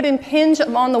perineum could impinge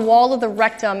on the wall of the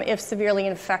rectum if severely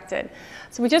infected?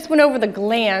 So we just went over the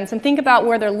glands, and think about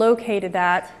where they're located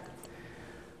at.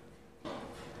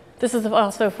 This is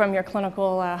also from your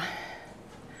clinical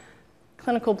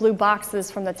blue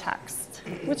boxes from the text.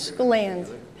 Which gland?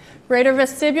 Greater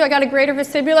vestibular. I got a greater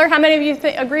vestibular. How many of you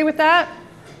agree with that?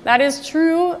 That is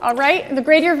true. All right. The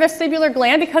greater vestibular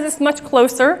gland, because it's much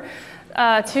closer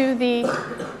to the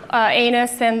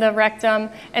anus and the rectum.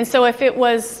 And so if it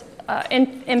was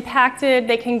impacted,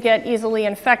 they can get easily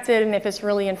infected. And if it's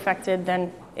really infected,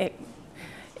 then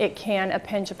it can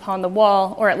impinge upon the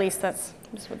wall, or at least that's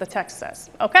what the text says.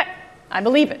 Okay, I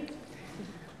believe it.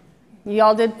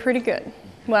 Y'all did pretty good.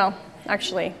 Well,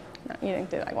 actually, you didn't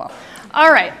do that well.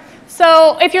 All right.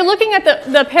 So if you're looking at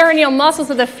the perineal muscles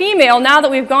of the female, now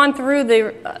that we've gone through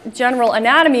the general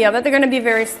anatomy of it, they're going to be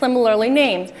very similarly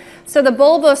named. So the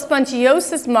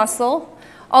bulbospongiosus muscle,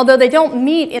 although they don't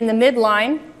meet in the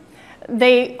midline,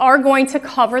 they are going to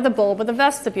cover the bulb of the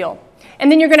vestibule.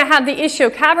 And then you're going to have the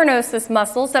ischiocavernosus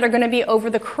muscles that are going to be over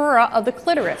the crura of the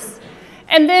clitoris.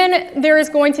 And then there is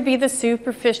going to be the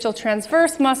superficial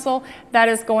transverse muscle that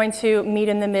is going to meet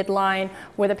in the midline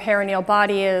where the perineal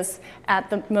body is at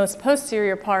the most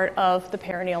posterior part of the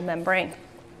perineal membrane.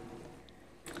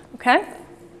 Okay?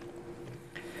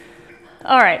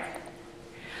 All right.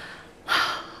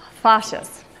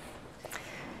 Fascias.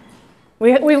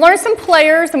 We learned some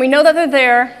players, and we know that they're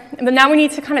there, but now we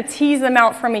need to kind of tease them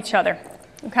out from each other.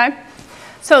 Okay?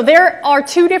 So there are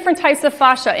two different types of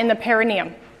fascia in the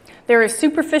perineum. There is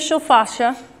superficial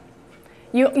fascia.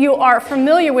 You are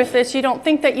familiar with this. You don't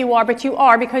think that you are, but you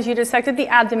are because you dissected the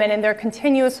abdomen, and they're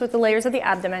continuous with the layers of the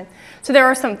abdomen. So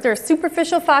there's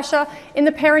superficial fascia in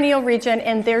the perineal region,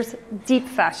 and there's deep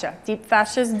fascia. Deep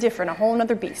fascia is different, a whole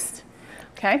other beast.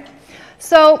 Okay?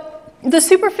 So the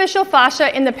superficial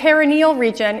fascia in the perineal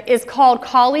region is called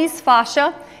Colles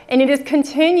fascia, and it is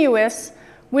continuous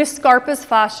with Scarpa's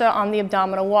fascia on the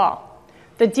abdominal wall.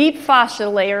 The deep fascia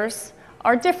layers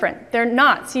are different. They're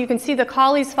not. So you can see the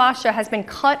Colles fascia has been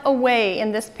cut away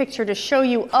in this picture to show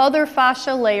you other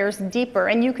fascia layers deeper,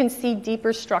 and you can see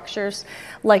deeper structures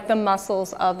like the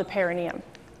muscles of the perineum.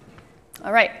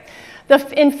 All right.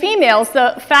 In females,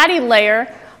 the fatty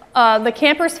layer, the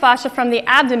Camper's fascia from the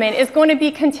abdomen, is going to be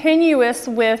continuous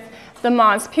with the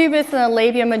mons pubis and the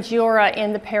labia majora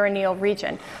in the perineal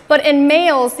region. But in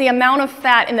males, the amount of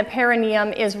fat in the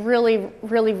perineum is really,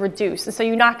 really reduced. And so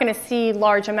you're not going to see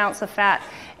large amounts of fat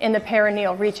in the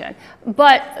perineal region.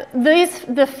 But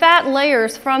the fat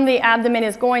layers from the abdomen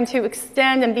is going to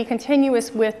extend and be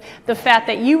continuous with the fat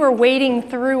that you were wading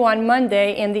through on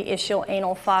Monday in the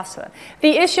ischial-anal fossa.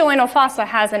 The ischial-anal fossa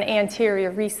has an anterior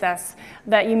recess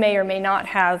that you may or may not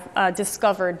have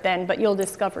discovered then, but you'll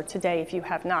discover today if you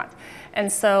have not.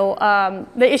 And so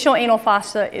the ischial-anal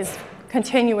fossa is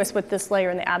continuous with this layer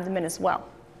in the abdomen as well.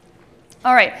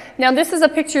 All right, now this is a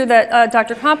picture that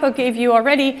Dr. Campo gave you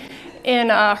already in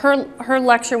her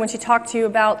lecture when she talked to you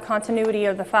about continuity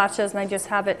of the fascias, and I just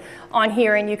have it on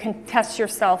here, and you can test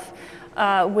yourself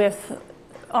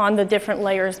on the different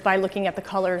layers by looking at the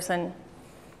colors and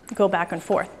go back and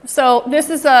forth. So this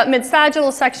is a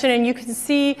mid-sagittal section, and you can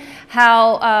see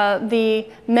how the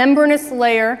membranous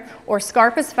layer or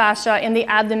Scarpa's fascia in the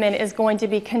abdomen is going to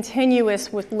be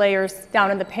continuous with layers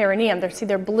down in the perineum. See,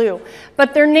 they're blue,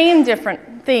 but they're named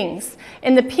different things.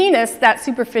 In the penis, that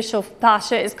superficial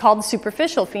fascia is called the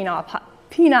superficial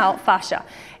penile fascia.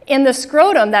 In the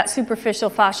scrotum, that superficial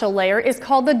fascial layer is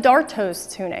called the dartos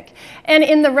tunic. And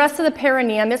in the rest of the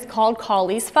perineum, it's called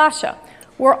Colles fascia.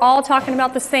 We're all talking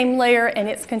about the same layer, and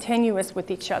it's continuous with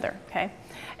each other, okay?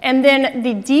 And then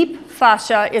the deep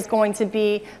fascia is going to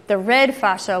be the red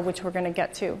fascia, which we're going to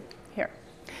get to here.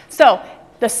 So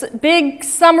the big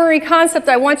summary concept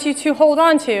I want you to hold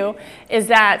on to is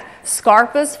that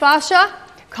Scarpa's fascia,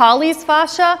 Colles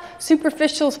fascia,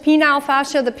 superficial penile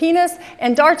fascia of the penis,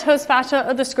 and dartos fascia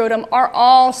of the scrotum are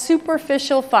all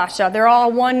superficial fascia. They're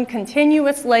all one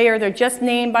continuous layer. They're just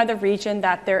named by the region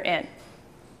that they're in.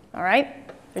 All right?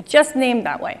 They're just named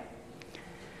that way.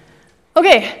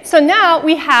 Okay, so now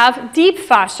we have deep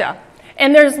fascia.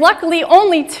 And there's luckily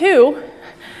only two.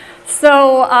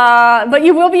 So, but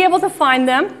you will be able to find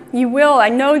them. You will. I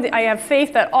know, I have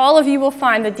faith that all of you will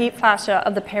find the deep fascia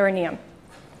of the perineum.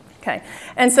 Okay,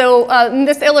 and so in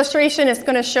this illustration is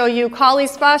going to show you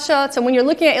Colles fascia. So when you're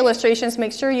looking at illustrations,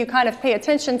 make sure you kind of pay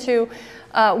attention to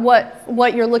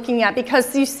what you're looking at,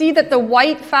 because you see that the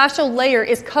white fascial layer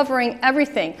is covering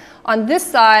everything. On this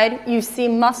side, you see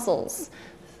muscles.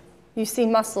 You see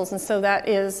muscles, and so that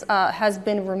is, has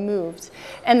been removed.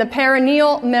 And the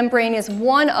perineal membrane is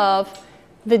one of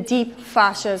the deep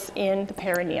fascias in the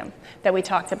perineum that we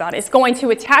talked about. It's going to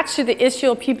attach to the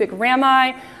ischial-pubic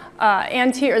rami,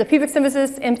 anterior, the pubic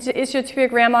symphysis into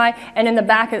ischial-pubic rami, and in the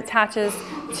back it attaches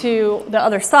to the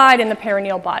other side in the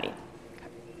perineal body.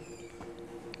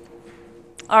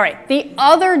 All right, the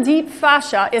other deep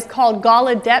fascia is called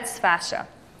Gauledet's fascia.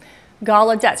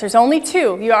 Gauledet's. There's only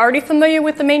two. You're already familiar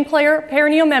with the main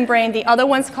perineal membrane. The other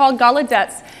one's called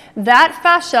Gauledet's. That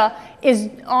fascia is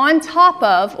on top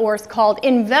of, or it's called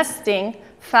investing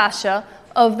fascia,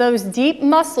 of those deep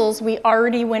muscles we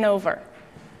already went over.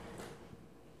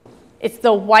 It's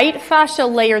the white fascia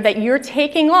layer that you're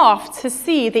taking off to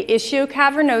see the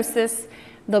ischiocavernosus,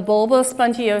 the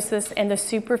bulbospongiosus, and the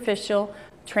superficial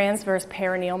transverse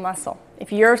perineal muscle.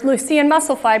 If you're seeing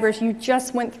muscle fibers, you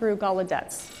just went through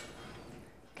Gauledet's.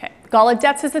 Okay,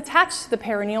 Gauledet's is attached to the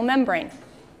perineal membrane.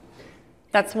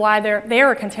 That's why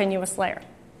they're a continuous layer.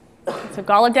 So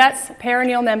Gauledet's,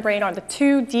 perineal membrane are the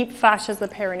two deep fascias of the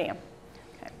perineum.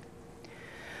 Okay.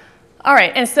 All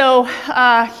right, and so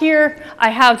here I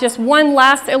have just one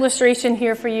last illustration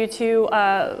here for you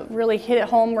to really hit a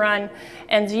home run,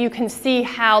 and you can see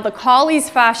how the Colles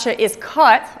fascia is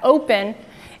cut open,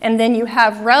 and then you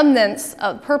have remnants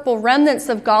of purple remnants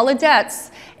of Gauledet's,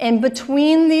 and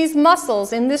between these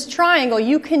muscles in this triangle,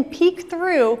 you can peek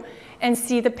through and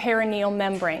see the perineal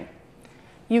membrane.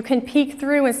 You can peek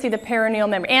through and see the perineal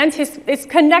membrane, and it's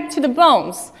connected to the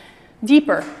bones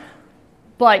deeper,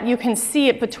 but you can see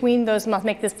it between those muscles,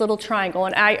 make this little triangle,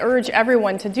 and I urge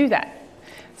everyone to do that.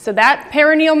 So that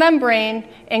perineal membrane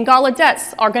and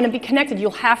Gauledet's are going to be connected. You'll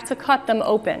have to cut them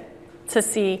open to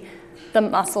see the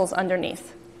muscles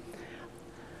underneath.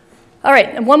 All right,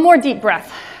 and one more deep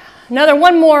breath.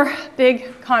 One more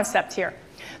big concept here.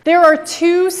 There are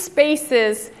two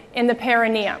spaces in the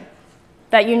perineum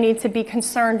that you need to be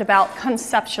concerned about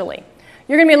conceptually.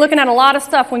 You're going to be looking at a lot of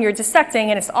stuff when you're dissecting,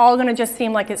 and it's all going to just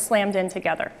seem like it's slammed in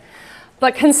together.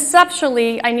 But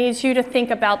conceptually, I need you to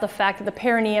think about the fact that the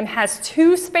perineum has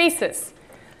two spaces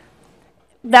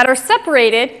that are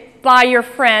separated by your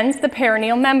friend, the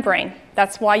perineal membrane.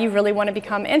 That's why you really want to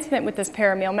become intimate with this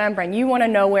perineal membrane. You want to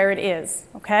know where it is,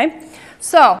 okay?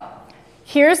 So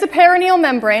here's the perineal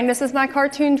membrane. This is my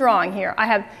cartoon drawing here. I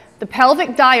have the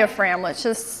pelvic diaphragm. Let's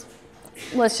just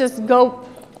go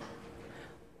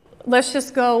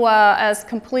as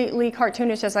completely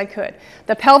cartoonish as I could.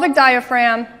 The pelvic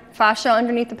diaphragm, fascia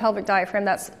underneath the pelvic diaphragm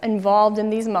that's involved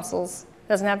in these muscles,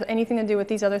 doesn't have anything to do with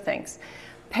these other things.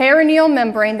 Perineal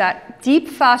membrane, that deep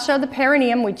fascia of the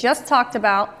perineum we just talked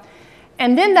about,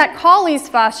 and then that Colles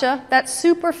fascia, that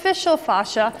superficial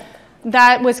fascia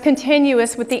that was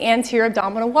continuous with the anterior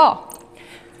abdominal wall.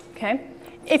 Okay?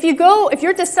 If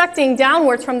you're dissecting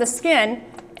downwards from the skin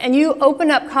and you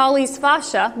open up Colles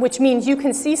fascia, which means you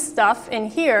can see stuff in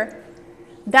here,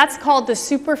 that's called the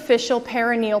superficial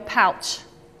perineal pouch.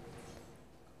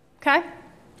 Okay?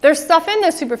 There's stuff in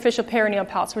the superficial perineal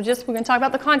pouch. We're going to talk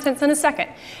about the contents in a second.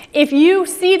 If you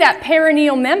see that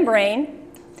perineal membrane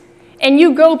and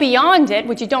you go beyond it,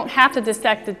 which you don't have to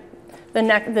dissect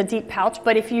the deep pouch,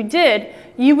 but if you did,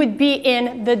 you would be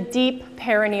in the deep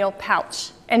perineal pouch.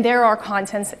 And there are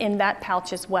contents in that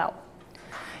pouch as well.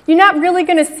 You're not really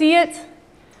going to see it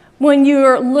when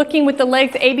you're looking with the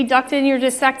legs abducted and you're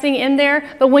dissecting in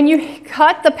there, but when you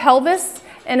cut the pelvis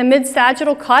in a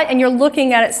mid-sagittal cut and you're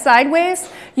looking at it sideways,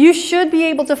 you should be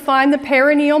able to find the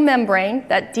perineal membrane,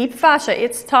 that deep fascia.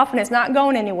 It's tough and it's not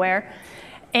going anywhere.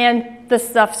 And the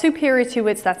stuff superior to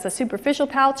it, that's the superficial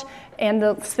pouch, and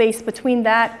the space between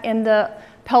that and the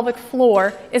pelvic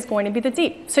floor is going to be the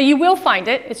deep. So you will find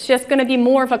it. It's just going to be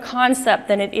more of a concept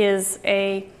than it is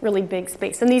a really big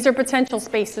space. And these are potential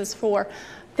spaces for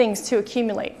things to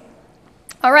accumulate.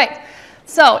 All right.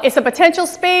 So it's a potential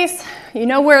space. You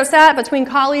know where it's at. Between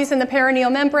Colles and the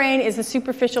perineal membrane is the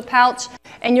superficial pouch.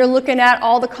 And you're looking at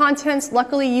all the contents.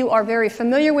 Luckily, you are very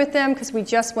familiar with them because we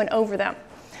just went over them.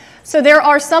 So there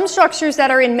are some structures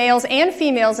that are in males and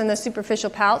females in the superficial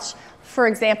pouch. For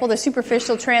example, the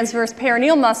superficial transverse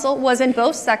perineal muscle was in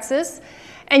both sexes.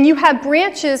 And you have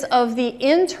branches of the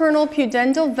internal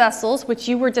pudendal vessels, which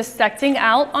you were dissecting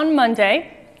out on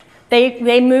Monday. They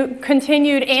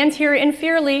continued anterior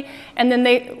inferiorly, and then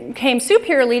they came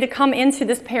superiorly to come into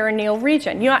this perineal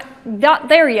region. You're not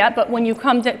there yet, but when you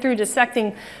come through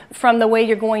dissecting from the way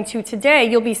you're going to today,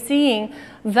 you'll be seeing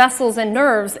vessels and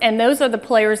nerves, and those are the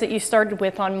players that you started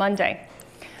with on Monday.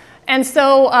 And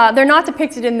so they're not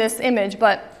depicted in this image,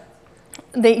 but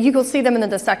you will see them in the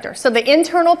dissector. So the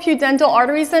internal pudendal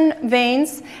arteries and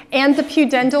veins and the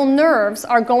pudendal nerves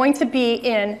are going to be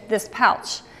in this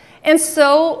pouch. And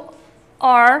so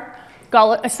are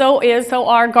Gaulet's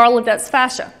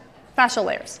fascia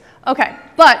layers. Okay,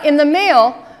 but in the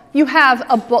male, you have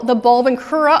the bulb and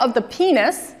crura of the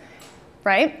penis,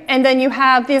 right? And then you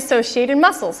have the associated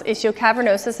muscles,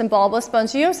 ischiocavernosus and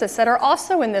bulbospongiosus, that are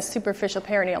also in this superficial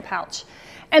perineal pouch.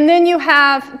 And then you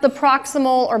have the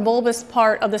proximal or bulbous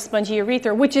part of the spongy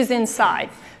urethra, which is inside.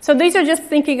 So these are just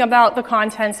thinking about the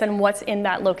contents and what's in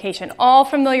that location. All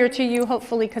familiar to you,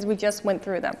 hopefully, because we just went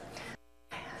through them.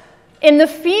 In the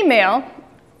female,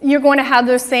 you're going to have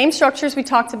those same structures we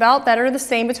talked about that are the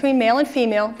same between male and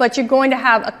female, but you're going to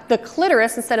have the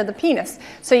clitoris instead of the penis.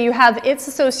 So you have its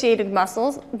associated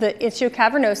muscles, the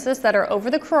ischiocavernosus, that are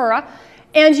over the crura,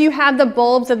 and you have the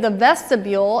bulbs of the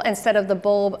vestibule instead of the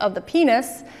bulb of the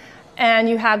penis, and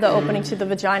you have the opening to the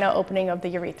vagina, opening of the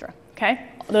urethra. Okay?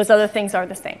 Those other things are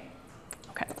the same.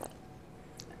 Okay.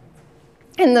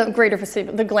 And the greater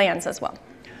vestibule, the glands as well.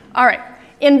 All right.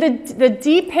 In the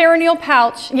deep perineal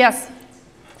pouch, yes? Is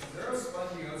there a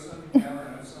spongiosum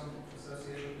cavernosum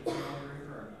associated with the female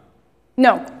urethra or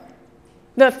not? No.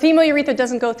 The female urethra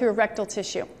doesn't go through rectal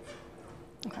tissue.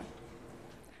 Okay.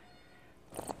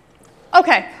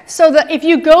 Okay, so if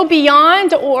you go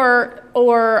beyond or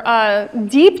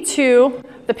deep to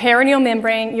the perineal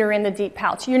membrane, you're in the deep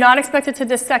pouch. You're not expected to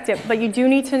dissect it, but you do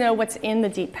need to know what's in the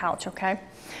deep pouch, okay?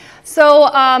 So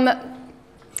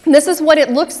this is what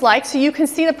it looks like. So you can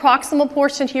see the proximal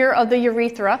portion here of the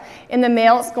urethra. In the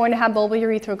male, it's going to have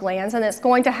bulbourethral glands, and it's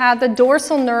going to have the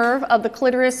dorsal nerve of the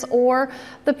clitoris or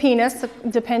the penis,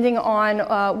 depending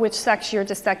on which sex you're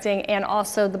dissecting, and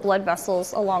also the blood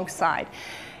vessels alongside.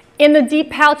 In the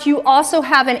deep pouch, you also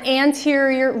have an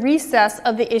anterior recess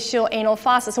of the ischial-anal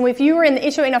fossa. So if you were in the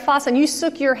ischial-anal fossa and you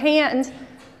shook your hand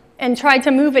and tried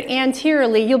to move it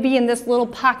anteriorly, you'll be in this little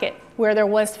pocket where there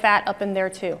was fat up in there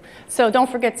too. So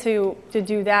don't forget to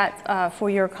do that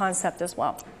for your concept as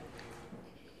well.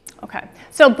 Okay,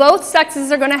 so both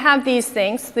sexes are going to have these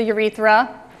things, the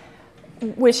urethra,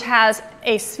 which has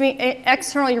a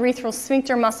external urethral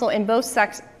sphincter muscle in both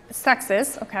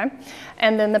sexes, okay,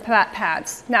 and then the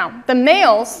pads. Now, the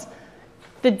males,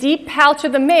 the deep pouch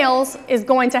of the males is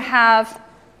going to have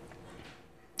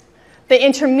the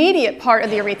intermediate part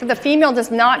of the urethra. The female does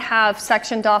not have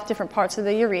sectioned off different parts of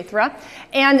the urethra,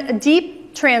 and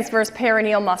deep transverse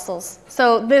perineal muscles.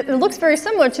 So it looks very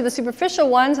similar to the superficial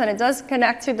ones, and it does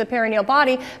connect to the perineal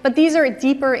body, but these are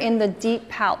deeper in the deep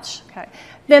pouch. Okay.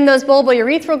 Then those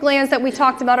bulbourethral glands that we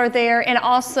talked about are there, and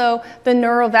also the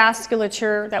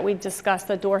neurovasculature that we discussed,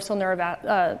 the dorsal nerve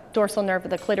of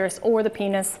the clitoris or the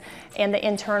penis, and the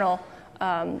internal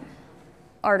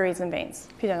arteries and veins,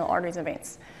 pudendal arteries and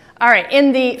veins. All right,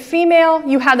 in the female,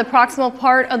 you have the proximal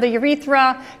part of the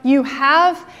urethra. You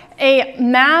have a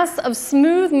mass of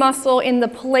smooth muscle in the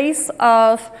place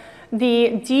of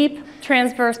the deep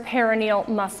transverse perineal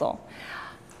muscle.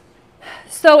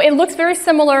 So it looks very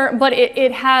similar, but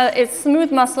it's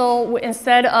smooth muscle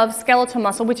instead of skeletal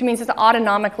muscle, which means it's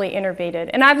autonomically innervated.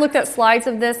 And I've looked at slides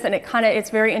of this, and it's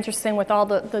very interesting with all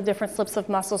the different slips of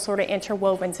muscle sort of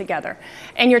interwoven together.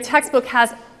 And your textbook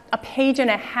has a page and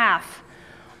a half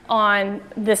on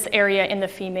this area in the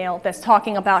female that's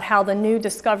talking about how the new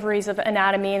discoveries of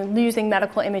anatomy and using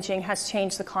medical imaging has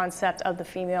changed the concept of the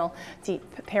female deep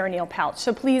perineal pouch.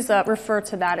 So please refer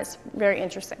to that. It's very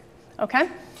interesting. Okay?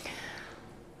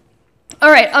 All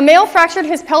right, a male fractured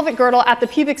his pelvic girdle at the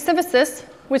pubic symphysis,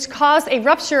 which caused a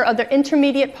rupture of the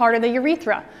intermediate part of the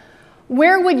urethra.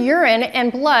 Where would urine and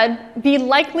blood be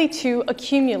likely to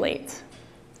accumulate?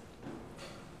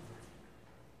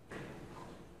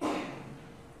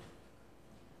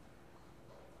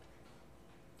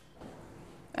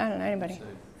 I don't know, anybody?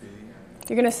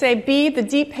 You're going to say B, the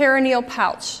deep perineal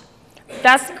pouch.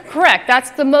 That's correct.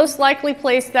 That's the most likely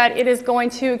place that it is going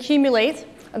to accumulate.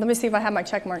 Let me see if I have my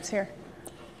check marks here.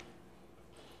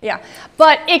 Yeah,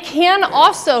 but it can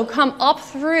also come up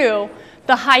through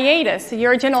the hiatus, the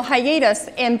urogenital hiatus,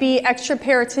 and be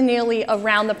extraperitoneally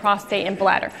around the prostate and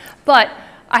bladder. But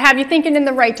I have you thinking in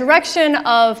the right direction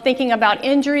of thinking about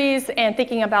injuries and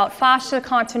thinking about fascia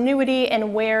continuity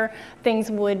and where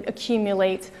things would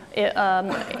accumulate in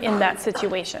that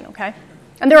situation, okay?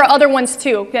 And there are other ones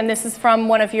too. Again, this is from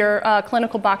one of your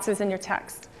clinical boxes in your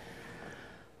text.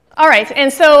 All right,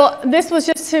 and so this was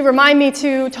just to remind me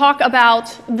to talk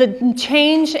about the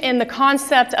change in the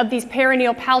concept of these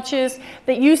perineal pouches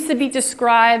that used to be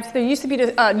described. There used to be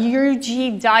a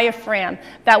UG diaphragm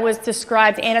that was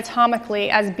described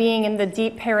anatomically as being in the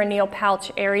deep perineal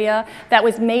pouch area that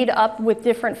was made up with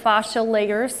different fascial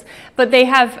layers, but they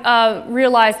have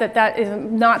realized that that is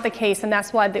not the case, and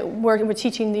that's why we're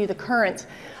teaching you the current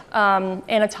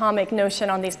anatomic notion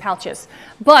on these pouches.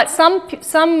 But some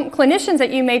clinicians that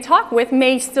you may talk with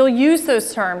may still use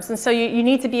those terms, and so you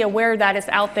need to be aware that it's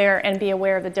out there and be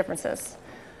aware of the differences.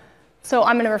 So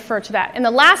I'm going to refer to that. And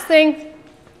the last thing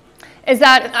is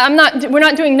that we're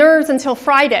not doing nerves until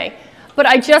Friday.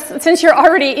 But since you're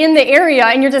already in the area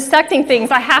and you're dissecting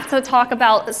things, I have to talk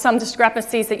about some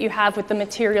discrepancies that you have with the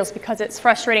materials because it's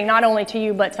frustrating not only to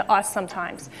you but to us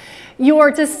sometimes. Your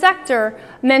dissector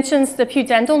mentions the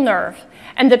pudendal nerve,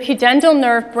 and the pudendal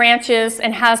nerve branches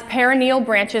and has perineal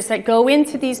branches that go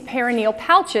into these perineal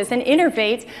pouches and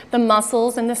innervate the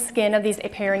muscles and the skin of these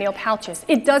perineal pouches.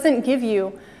 It doesn't give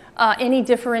you any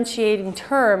differentiating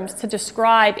terms to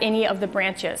describe any of the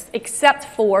branches, except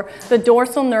for the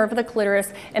dorsal nerve of the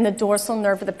clitoris and the dorsal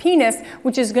nerve of the penis,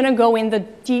 which is going to go in the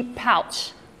deep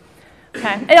pouch.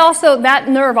 Okay. That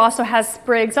nerve also has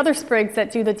sprigs, other sprigs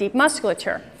that do the deep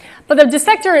musculature. But the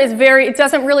dissector it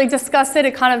doesn't really discuss it,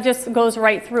 it kind of just goes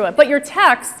right through it. But your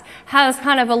text has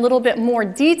kind of a little bit more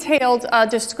detailed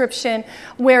description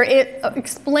where it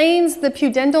explains the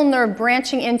pudendal nerve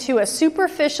branching into a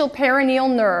superficial perineal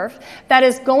nerve that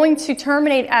is going to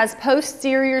terminate as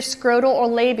posterior scrotal or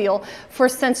labial for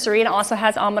sensory, and also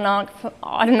has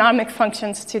autonomic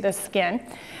functions to the skin.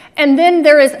 And then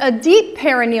there is a deep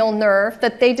perineal nerve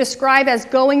that they describe as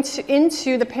going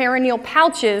into the perineal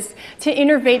pouches to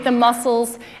innervate the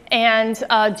muscles and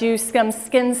do some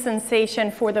skin sensation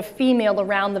for the female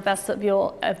around the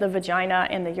vestibule of the vagina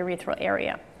and the urethral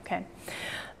area. Okay.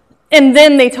 And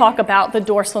then they talk about the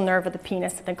dorsal nerve of the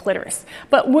penis and the clitoris.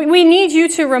 But what we need you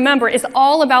to remember is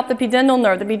all about the pudendal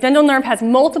nerve. The pudendal nerve has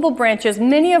multiple branches,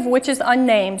 many of which is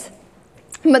unnamed.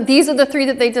 But these are the three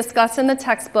that they discuss in the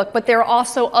textbook, but there are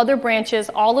also other branches.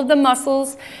 All of the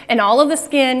muscles and all of the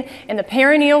skin in the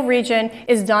perineal region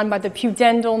is done by the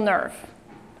pudendal nerve.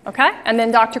 Okay? And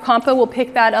then Dr. Compo will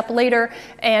pick that up later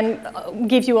and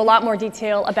give you a lot more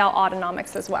detail about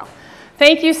autonomics as well.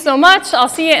 Thank you so much. I'll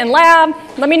see you in lab.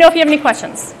 Let me know if you have any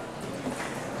questions.